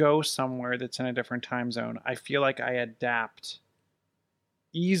I go somewhere that's in a different time zone, I feel like I adapt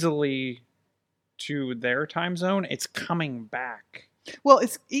easily to their time zone. It's coming back. Well,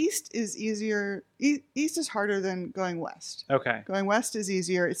 it's east is easier. East is harder than going west. Okay. Going west is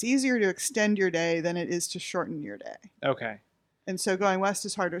easier. It's easier to extend your day than it is to shorten your day. Okay. And so going west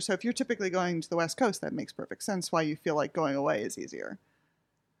is harder. So if you're typically going to the West Coast, that makes perfect sense why you feel like going away is easier.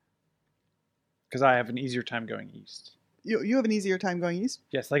 Because I have an easier time going east. You have an easier time going east?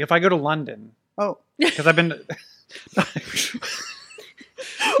 Yes. Like if I go to London, Oh. because I've been, on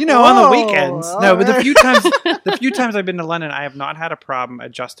the weekends. No, but the few times I've been to London, I have not had a problem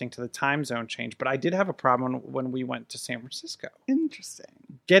adjusting to the time zone change. But I did have a problem when we went to San Francisco. Interesting.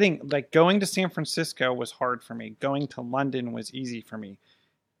 Going to San Francisco was hard for me. Going to London was easy for me.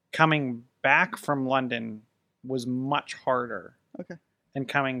 Coming back from London was much harder. Okay. And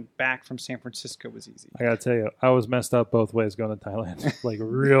coming back from San Francisco was easy. I gotta tell you, I was messed up both ways going to Thailand, like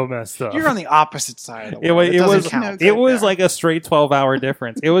real messed up. You're on the opposite side of the It world. was- it doesn't was- count. no It was there. like a straight 12-hour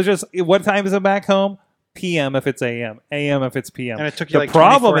difference. It was just what time is it back home? PM if it's AM, AM if it's PM. And it took you like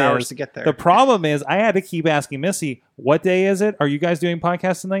 24 hours is to get there. the problem is I had to keep asking Missy, what day is it? Are you guys doing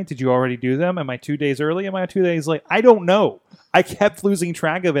podcasts tonight? Did you already do them? Am I 2 days early? Am I 2 days late? I don't know. I kept losing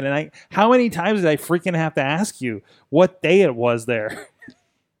track of it, and how many times did I freaking have to ask you what day it was there?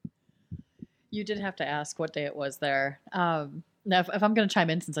 You did have to ask what day it was there. Now, if I'm going to chime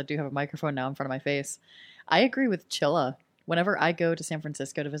in, since I do have a microphone now in front of my face, I agree with Chilla. Whenever I go to San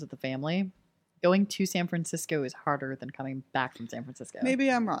Francisco to visit the family, going to San Francisco is harder than coming back from San Francisco. Maybe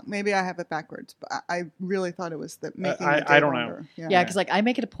I'm wrong. Maybe I have it backwards. But I really thought it was the making the day I don't know. longer. Yeah, because like I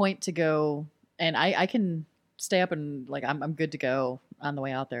make it a point to go, and I can stay up and like I'm good to go on the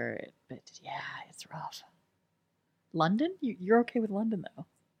way out there. But yeah, it's rough. London? You're okay with London though?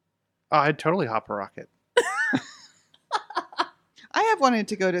 Oh, I'd totally hop a rocket. I have wanted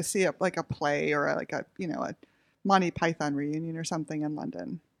to go to see a play or a Monty Python reunion or something in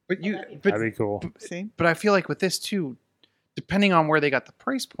London. But That'd be cool. See? But I feel like with this too, depending on where they got the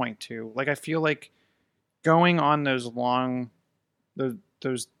price point to, like I feel like going on those long,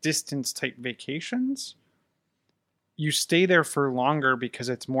 those distance type vacations, you stay there for longer because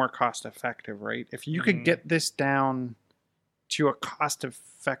it's more cost effective, right? If you could get this down to a cost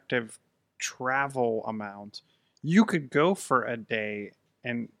effective travel amount, you could go for a day,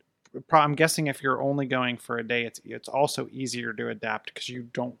 and I'm guessing if you're only going for a day, it's also easier to adapt because you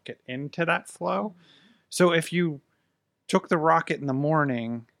don't get into that flow. So if you took the rocket in the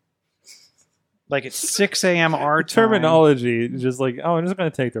morning, like at 6 a.m. our time, Terminology, just like, oh, I'm just going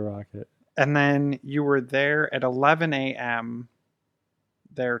to take the rocket. and then you were there at 11 a.m.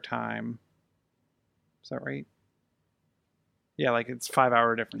 their time. Is that right? Yeah, like it's 5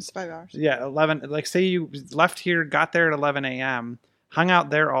 hour difference. It's 5 hours. Yeah, 11. Like say you left here, got there at 11 a.m., hung out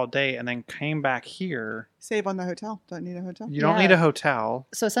there all day, and then came back here. Save on the hotel. Don't need a hotel. You don't need a hotel.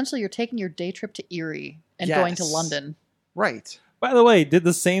 So essentially, you're taking your day trip to Erie and going to Yes. London. Right. By the way, did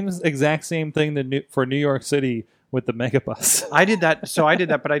the exact same thing for New York City with the Megabus. I did that. So I did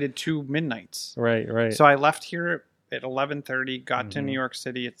that, but I did 2 midnights. Right. So I left here at 11:30, got to Mhm. New York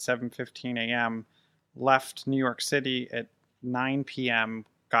City at 7:15 a.m., left New York City at 9 p.m.,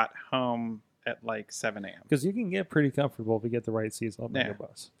 got home at like 7 a.m. Because you can get pretty comfortable if you get the right seats on Yeah.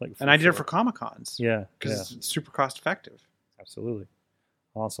 Megabus. Like And I did it for sure. Comic-Cons. Yeah, Because it's super cost effective. absolutely.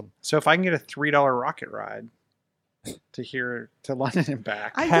 Awesome. So if I can get a $3 rocket ride to London and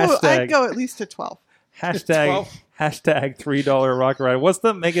back, Hashtag- I'd go at least to 12. Hashtag $3 rocket ride. What is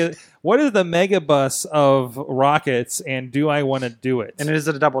the Megabus of rockets, and do I want to do it? and it is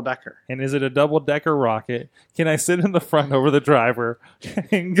a double decker. And is it a double-decker rocket? Can I sit in the front over the driver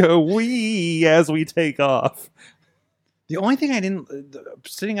and go wee as we take off? The only thing I didn't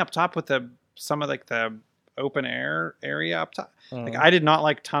sitting up top with some of like the open air area up top. Like I did not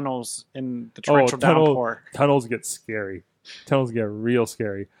like tunnels in the torrential downpour. Tunnels get scary. Tunnels get real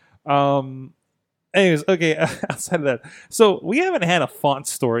scary. Anyways, okay. Outside of that, so we haven't had a font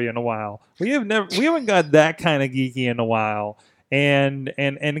story in a while. We haven't got that kind of geeky in a while. And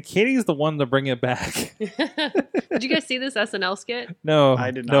Katie's the one to bring it back. Did you guys see this SNL skit? No,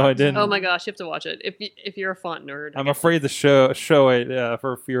 I did No, not. I didn't. Oh my gosh, you have to watch it if you're a font nerd. I'm afraid to show it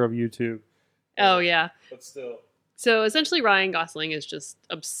for fear of YouTube. Oh yeah. But still. So essentially, Ryan Gosling is just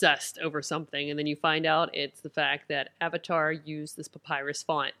obsessed over something, and then you find out it's the fact that Avatar used this papyrus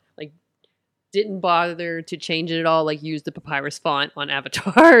font. Like, didn't bother to change it at all. Like, used the papyrus font on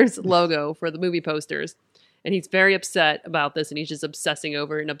Avatar's logo for the movie posters, and he's very upset about this, and he's just obsessing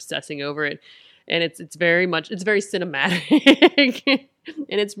over it. And it's very cinematic,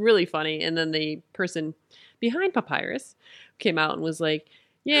 and it's really funny. And then the person behind Papyrus came out and was like,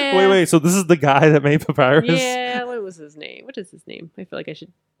 "Yeah, Wait. So this is the guy that made Papyrus? yeah, what was his name? What is his name? I feel like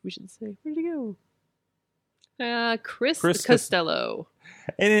we should say. Where'd he go? Chris Costello.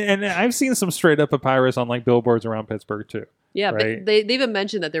 And I've seen some straight up Papyrus on like billboards around Pittsburgh too. Yeah, Right. but they even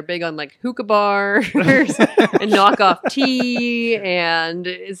mentioned that they're big on like hookah bars and knockoff tea, and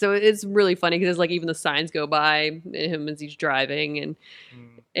so it's really funny because like even the signs go by him as he's driving,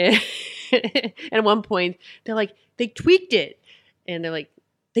 and at one point they're like they tweaked it, and they're like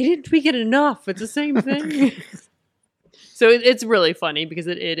they didn't tweak it enough. It's the same thing. So it's really funny because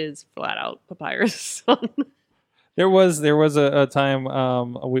it is flat out Papyrus. There was a time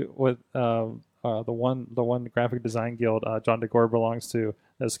with the one graphic design guild John DeGore belongs to,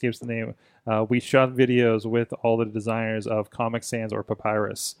 that escapes the name. We shot videos with all the designers of Comic Sans or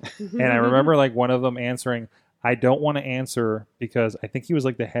Papyrus, and I remember like one of them answering, I don't want to answer because I think he was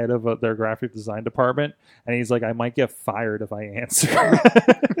like the head of their graphic design department, and he's like, I might get fired if I answer.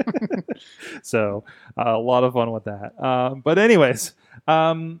 So a lot of fun with that. But anyways,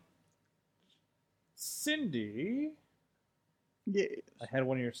 Cindy, Yeah. I had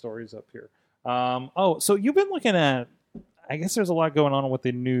one of your stories up here. So you've been looking at, I guess there's a lot going on with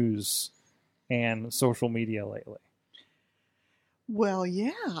the news and social media lately. Well,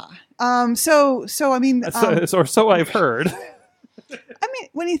 yeah. So I mean, Or so I've heard. I mean,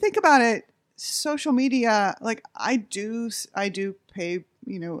 when you think about it, social media, like I do pay,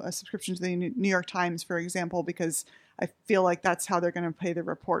 a subscription to the New York Times, for example, because I feel like that's how they're going to pay the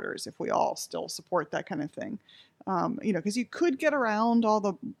reporters if we all still support that kind of thing. Because you could get around all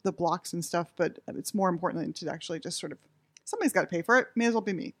the blocks and stuff, but it's more important to actually just sort of, somebody's got to pay for it. May as well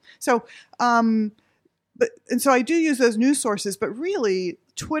be me. So, so I do use those news sources, but really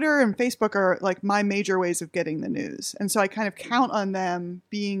Twitter and Facebook are like my major ways of getting the news. And so I kind of count on them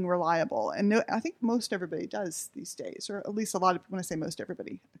being reliable. And I think most everybody does these days, or at least a lot of, when I say most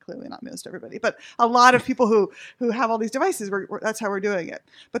everybody, clearly not most everybody, but a lot of people who have all these devices, that's how we're doing it.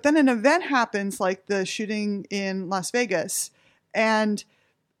 But then an event happens like the shooting in Las Vegas, and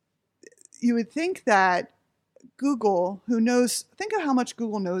you would think that Google, think of how much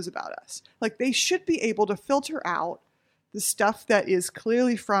Google knows about us. Like they should be able to filter out the stuff that is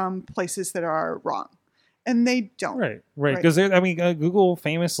clearly from places that are wrong. And they don't. Right. Because Google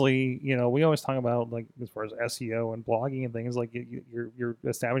famously, we always talk about like as far as SEO and blogging and things, like you're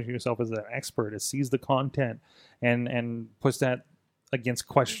establishing yourself as an expert. It sees the content and puts that against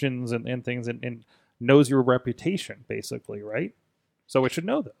questions and things and knows your reputation, basically, right? So it should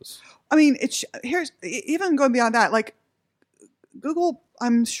know those. I mean, here's even going beyond that. Like Google,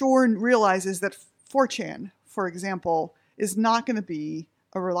 I'm sure realizes that 4chan, for example, is not going to be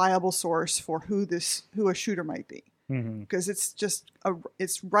a reliable source for who a shooter might be, because it's just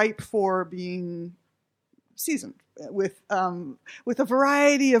it's ripe for being seasoned with a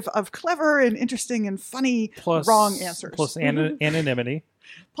variety of clever and interesting and funny wrong answers, plus anonymity.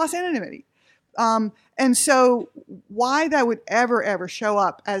 Plus anonymity. And so why that would ever show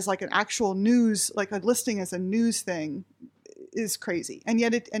up as like an actual news, like a listing as a news thing, is crazy. And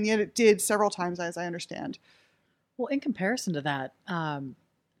yet it did several times, as I understand. Well, in comparison to that,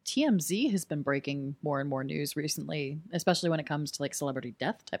 TMZ has been breaking more and more news recently, especially when it comes to like celebrity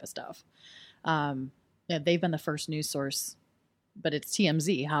death type of stuff. They've been the first news source, but it's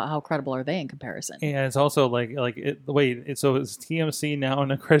TMZ. How credible are they in comparison? And it's also so is TMZ now an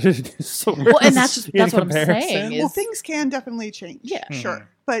accredited news source? Well, and that's what I'm saying. Well, things can definitely change. Yeah, sure.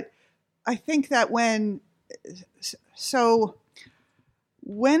 But I think that when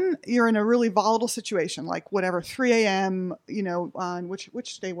you're in a really volatile situation, like whatever, 3 a.m., on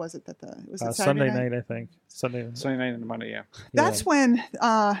which day was it was it Sunday night, I think. Sunday night and Monday, yeah. That's when,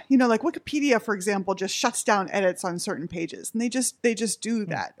 like Wikipedia, for example, just shuts down edits on certain pages. And they just do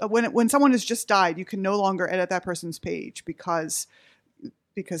that. When someone has just died, you can no longer edit that person's page because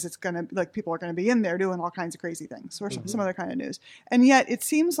it's going to, like, people are going to be in there doing all kinds of crazy things or some other kind of news. And yet it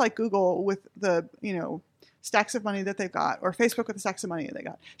seems like Google, with the, stacks of money that they've got, or Facebook with the stacks of money that they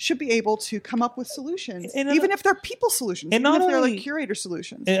got, should be able to come up with solutions, even if they're people solutions, even if they're like curator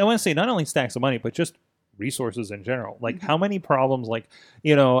solutions. I want to say not only stacks of money, but just resources in general. Like how many problems, like,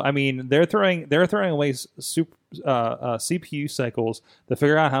 they're throwing away CPU cycles to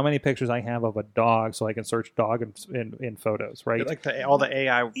figure out how many pictures I have of a dog so I can search dog in photos, right? Like all the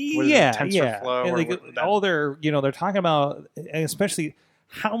AI, TensorFlow, like all their, they're talking about, especially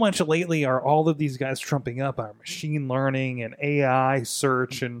how much lately are all of these guys trumping up our machine learning and AI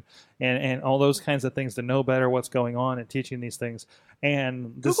search and all those kinds of things to know better what's going on and teaching these things.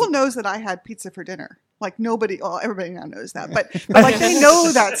 And Google knows that I had pizza for dinner. Like everybody now knows that, but like they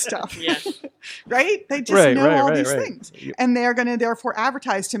know that stuff, right? They just know all these things, and they're going to therefore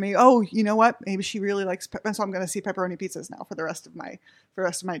advertise to me. Oh, you know what? Maybe she really likes, so I'm going to see pepperoni pizzas now for the rest of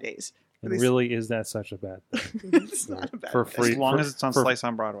my days. And really, is that such a bad thing? It's not a bad for free, as long as it's on Slice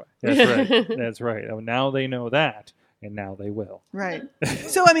on Broadway. That's right. That's right. Now they know that, and now they will. Right.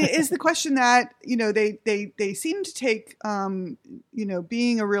 So, is the question that they seem to take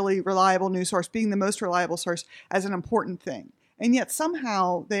being a really reliable news source, being the most reliable source, as an important thing, and yet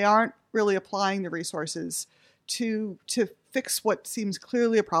somehow they aren't really applying the resources to fix what seems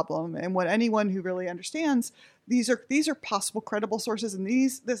clearly a problem, and what anyone who really understands these are possible credible sources, and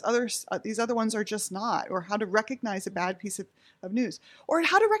these other ones are just not, or how to recognize a bad piece of news, or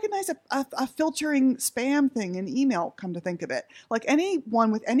how to recognize a filtering spam thing in email. Come to think of it, like anyone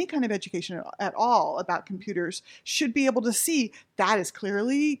with any kind of education at all about computers should be able to see that is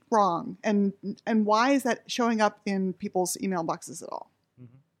clearly wrong, and why is that showing up in people's email boxes at all?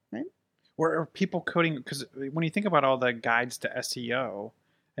 Right? Or are people coding? Because when you think about all the guides to SEO,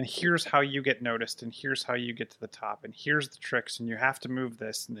 and here's how you get noticed, and here's how you get to the top, and here's the tricks, and you have to move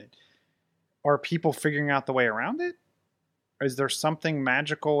this. And are people figuring out the way around it? Or is there something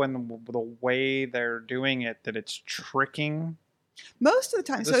magical in the way they're doing it that it's tricking? Most of the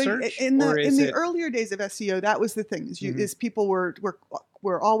time, in the earlier days of SEO, that was the thing. Is people were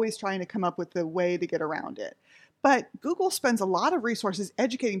always trying to come up with the way to get around it. But Google spends a lot of resources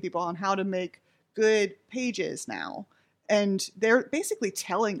educating people on how to make good pages now. And they're basically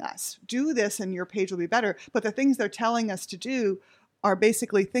telling us, do this and your page will be better. But the things they're telling us to do are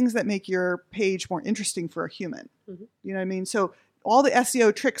basically things that make your page more interesting for a human. Mhm. You know what I mean? So all the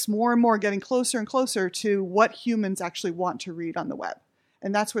SEO tricks more and more getting closer and closer to what humans actually want to read on the web.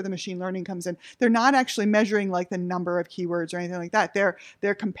 And that's where the machine learning comes in. They're not actually measuring like the number of keywords or anything like that.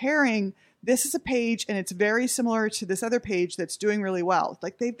 They're comparing, this is a page and it's very similar to this other page that's doing really well.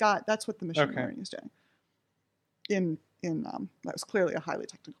 Like that's what the machine learning is doing. That was clearly a highly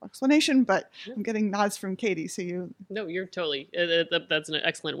technical explanation, but I'm getting nods from Katie. So No, you're totally. That's an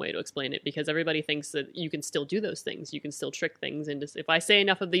excellent way to explain it, because everybody thinks that you can still do those things. You can still trick things into. If I say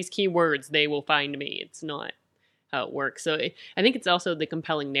enough of these keywords, they will find me. It's not how it works. So I think it's also the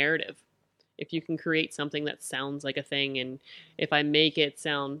compelling narrative. If you can create something that sounds like a thing, and if I make it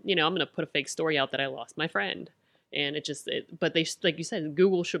sound, I'm going to put a fake story out that I lost my friend. And but they, like you said,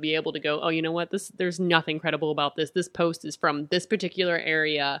 Google should be able to go, oh, you know what? There's nothing credible about this. This post is from this particular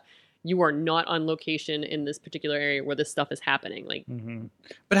area. You are not on location in this particular area where this stuff is happening. Like,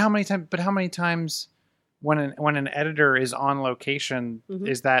 But how many times when an editor is on location,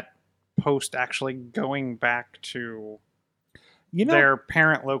 is that post actually going back to their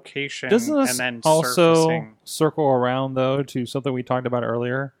parent location? Doesn't this and then also surfacing? circle around though to something we talked about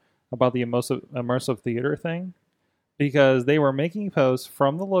earlier about the immersive theater thing? Because they were making posts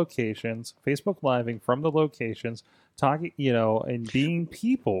from the locations, Facebook Living from the locations, talking, and being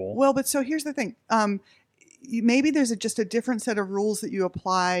people. Well, but so here's the thing. Maybe there's just a different set of rules that you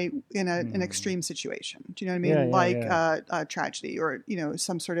apply in an extreme situation. Do you know what I mean? A tragedy or,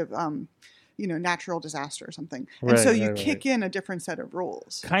 some sort of, natural disaster or something. And so you kick in a different set of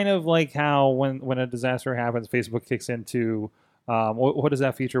rules. Kind of like how when a disaster happens, Facebook kicks into... what is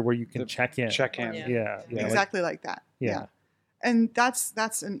that feature where you can check in? Check in. Yeah. Exactly like that. Yeah. And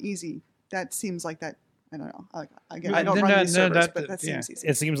that's an easy, that seems like that, I don't know. Again, I don't run these servers, but that seems easy.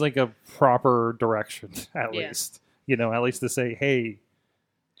 It seems like a proper direction, at least. At least to say, hey,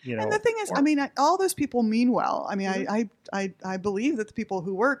 And the thing is, all those people mean well. I mean, I believe that the people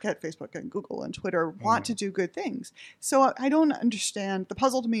who work at Facebook and Google and Twitter want to do good things. So I don't understand. The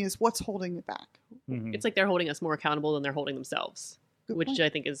puzzle to me is what's holding it back. It's like they're holding us more accountable than they're holding themselves, which point. I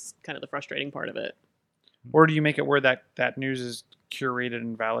think is kind of the frustrating part of it. Or do you make it where that news is curated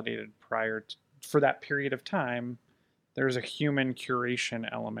and validated prior for that period of time? There's a human curation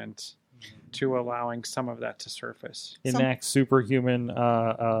element to allowing some of that to surface. Enact superhuman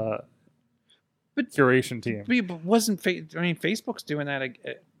curation team. But wasn't Facebook's doing that?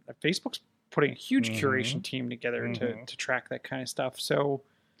 Facebook's putting a huge curation team together to track that kind of stuff. So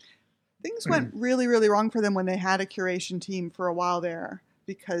things went really, really wrong for them when they had a curation team for a while there,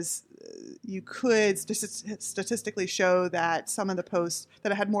 because you could statistically show that some of the posts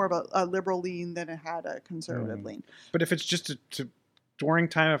that it had more of a liberal lean than it had a conservative lean. But if it's just to during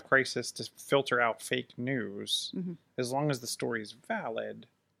time of crisis to filter out fake news, as long as the story is valid,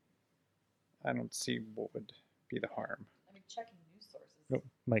 I don't see what would be the harm. Checking news sources. Oh,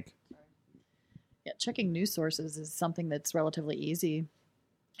 Mike. Yeah, checking news sources is something that's relatively easy.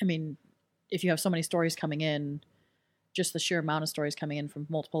 I mean, if you have so many stories coming in, just the sheer amount of stories coming in from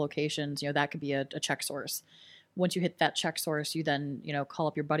multiple locations, that could be a check source. Once you hit that check source, you then, call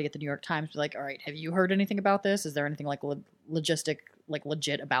up your buddy at the New York Times, be like, all right, have you heard anything about this? Is there anything like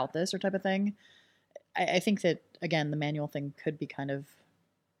legit about this or type of thing? I think that, again, the manual thing could be kind of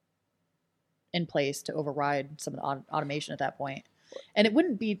in place to override some of the automation at that point. And it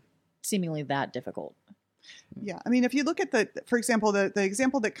wouldn't be seemingly that difficult. Yeah, I mean, if you look at for example, the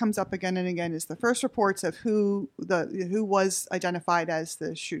example that comes up again and again is the first reports of who was identified as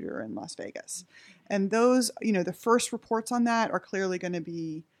the shooter in Las Vegas, and those, the first reports on that are clearly going to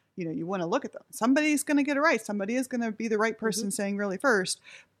be, you want to look at them. Somebody's going to get it right. Somebody is going to be the right person saying really first.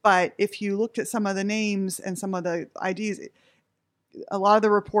 But if you looked at some of the names and some of the IDs, a lot of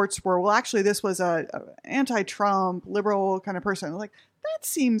the reports were, well, actually, this was a anti-Trump liberal kind of person. Like, that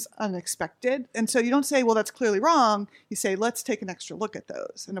seems unexpected. And so you don't say, well, that's clearly wrong. You say, let's take an extra look at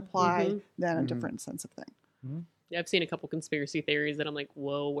those and apply then a different sense of thing. Yeah, I've seen a couple conspiracy theories that I'm like,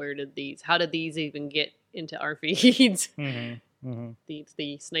 whoa, how did these even get into our feeds?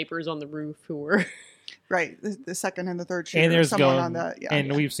 The snipers on the roof who were... Right, the second and the third shooter. And there's someone on the... Yeah,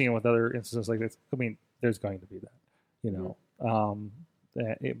 and we've seen with other instances like this. I mean, there's going to be that,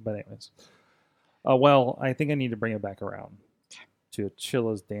 but anyways. Well, I think I need to bring it back around to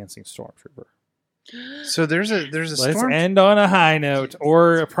Chilla's dancing stormtrooper. So there's a Let's end on a high note,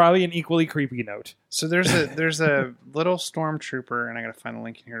 or probably an equally creepy note. So there's a little stormtrooper, and I gotta find the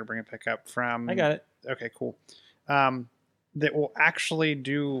link in here to bring it back up from. I got it. Okay, cool. that will actually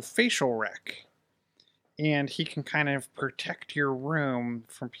do facial rec. And he can kind of protect your room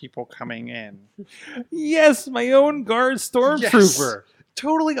from people coming in. Yes, my own guard stormtrooper. Yes.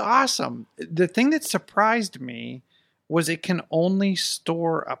 Totally awesome. The thing that surprised me was it can only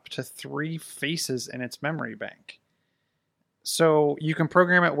store up to 3 faces in its memory bank. So you can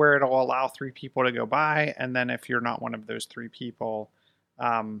program it where it'll allow 3 people to go by, and then if you're not one of those 3 people,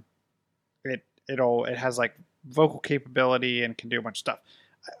 it has like vocal capability and can do a bunch of stuff.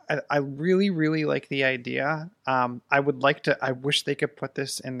 I really, really like the idea. I wish they could put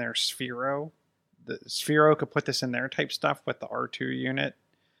this in their Sphero. The Sphero could put this in their type stuff with the R2 unit,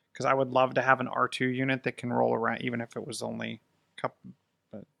 because I would love to have an R2 unit that can roll around, even if it was only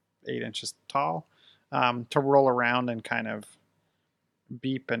 8 inches tall, to roll around and kind of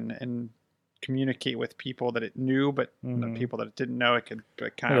beep and communicate with people that it knew, but the people that it didn't know, it could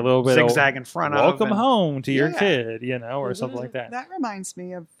kind of a little bit zigzag in front of. Welcome home to your kid, or something like that. That reminds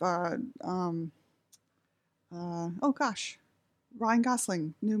me of, oh gosh, Ryan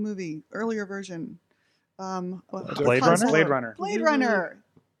Gosling, new movie, earlier version. Blade Runner? Blade Runner.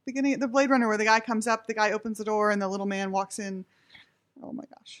 Beginning the Blade Runner, where the guy comes up, the guy opens the door, and the little man walks in. Oh my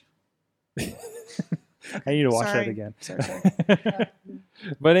gosh. I need to watch that again. Sorry.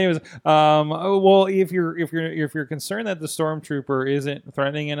 But anyways, well, if you're concerned that the stormtrooper isn't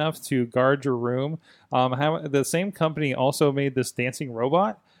threatening enough to guard your room, the same company also made this dancing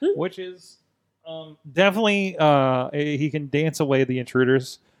robot, which is definitely he can dance away the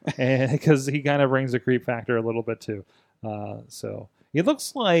intruders, and because he kind of brings the creep factor a little bit too. So it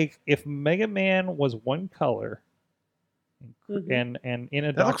looks like if Mega Man was one color, and in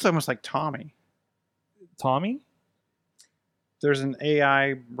a that looks almost like Tommy. There's an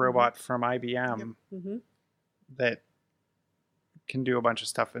AI robot from IBM that can do a bunch of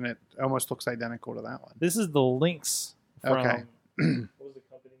stuff, and it almost looks identical to that one. This is the Lynx from... Okay. What was the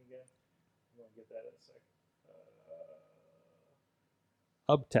company again? I'm going to get that in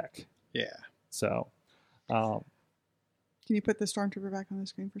a sec. Ubtech. Yeah. So... Can you put the stormtrooper back on the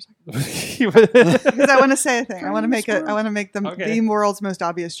screen for a second? Because I want to say a thing. I want to make the world's most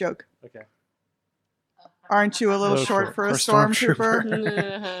obvious joke. Okay. Aren't you a little short for a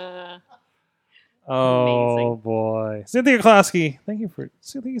stormtrooper? Oh Amazing. boy, Cynthia Klasky, thank you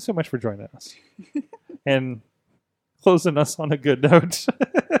so much for joining us and closing us on a good note.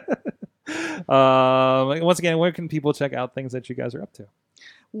 Once again, where can people check out things that you guys are up to?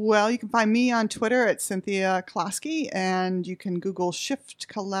 Well, you can find me on Twitter at Cynthia Klasky, and you can Google Shift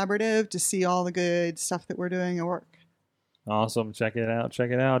Collaborative to see all the good stuff that we're doing at work. Awesome. Check it out.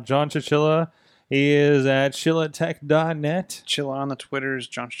 John Chichilla, he is at chillatech.net. Chilla on the Twitters,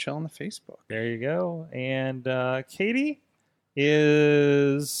 John Chichilla on the Facebook. There you go. And Katie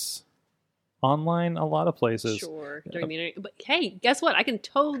is online a lot of places. Sure. During the internet. But hey, guess what? I can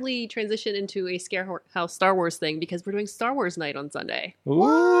totally transition into a Scarehouse Star Wars thing because we're doing Star Wars night on Sunday.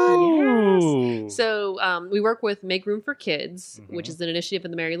 Ooh. Yes. So we work with Make Room for Kids, which is an initiative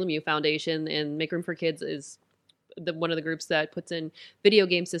of the Mary Lemieux Foundation, and Make Room for Kids is one of the groups that puts in video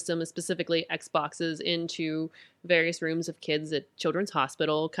game systems, specifically Xboxes, into various rooms of kids at Children's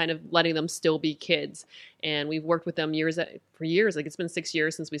Hospital, kind of letting them still be kids. And we've worked with them for years. Like, it's been 6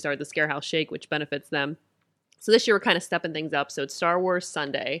 years since we started the Scarehouse Shake, which benefits them. So this year we're kind of stepping things up. So it's Star Wars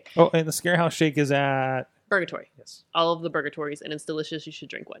Sunday. Oh, and the Scarehouse Shake is at Burgatory. Yes. All of the Burgatories, and it's delicious. You should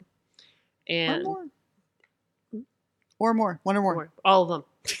drink one. And Or more. One or more. all of them.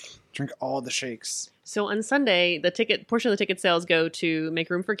 Drink all the shakes. So on Sunday, the portion of the ticket sales go to Make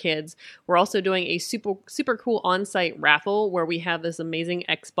Room for Kids. We're also doing a super cool on-site raffle where we have this amazing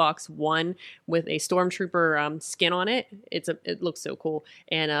Xbox One with a Stormtrooper skin on it. It looks so cool.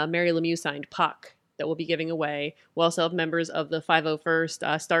 And Mary Lemieux signed Puck that we'll be giving away. We'll also have members of the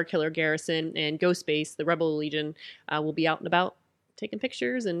 501st, Star Killer Garrison, and Ghost Base, the Rebel Legion, will be out and about taking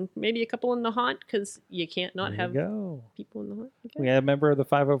pictures, and maybe a couple in the haunt, because you can't not have people in the haunt. Okay. We had a member of the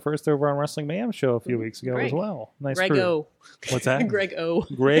 501st over on Wrestling Mayhem show a few weeks ago as well. Nice Greg crew. O. What's that? Greg O.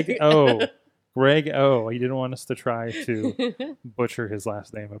 Greg O. Greg O. He didn't want us to try to butcher his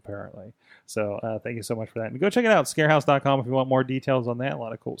last name, apparently. So thank you so much for that. And go check it out, scarehouse.com, if you want more details on that. A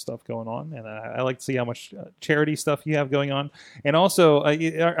lot of cool stuff going on. And I like to see how much charity stuff you have going on. And also,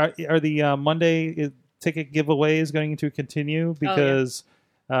 are the Monday ticket giveaways going to continue? Because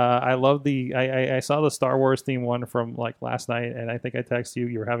I love I saw the Star Wars theme one from like last night, and I think I texted you.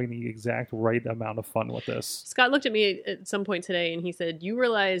 You're having the exact right amount of fun with this. Scott looked at me at some point today, and he said, "You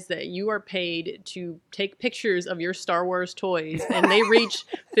realize that you are paid to take pictures of your Star Wars toys, and they reach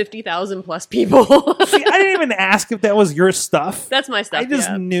 50,000 plus people." See, I didn't even ask if that was your stuff. That's my stuff. I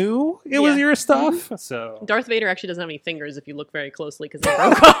just knew it was your stuff. So Darth Vader actually doesn't have any fingers if you look very closely because they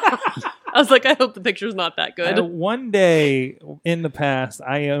broke off. I was like, I hope the picture's not that good. One day in the past,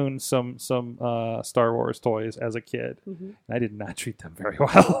 I owned some Star Wars toys as a kid. And I did not treat them very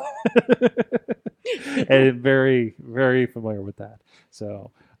well. And very, very familiar with that.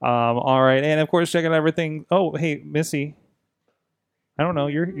 So, all right. And of course, checking out everything. Oh, hey, Missy. I don't know.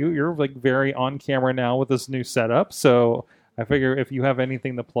 You're like very on camera now with this new setup. So I figure if you have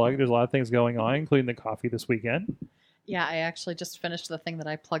anything to plug, there's a lot of things going on, including the coffee this weekend. Yeah, I actually just finished the thing that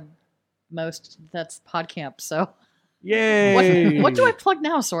I plug most. That's PodCamp. So, yay! What do I plug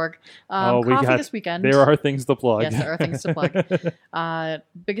now, Sorg? Coffee this weekend. There are things to plug. Yes, there are things to plug.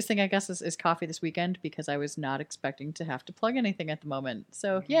 Biggest thing, I guess, is coffee this weekend because I was not expecting to have to plug anything at the moment.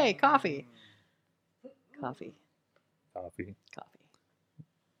 So, yay, coffee. Coffee.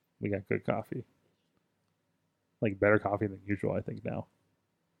 We got good coffee. Like better coffee than usual, I think now.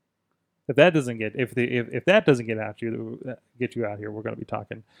 If that doesn't get get you out here, we're going to be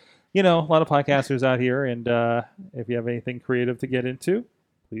talking. A lot of podcasters out here, and if you have anything creative to get into,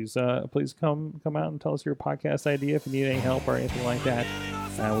 please come out and tell us your podcast idea if you need any help or anything like that.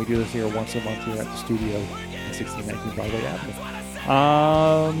 We do this here once a month here at the studio at 1619 Broadway Avenue.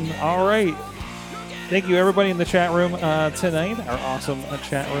 All right. Thank you, everybody in the chat room tonight. Our awesome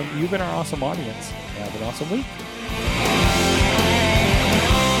chat room. You've been our awesome audience. Have an awesome week.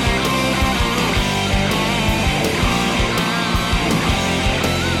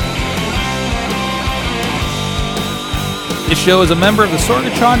 This show is a member of the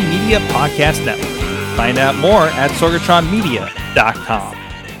Sorgatron Media Podcast Network. Find out more at sorgatronmedia.com.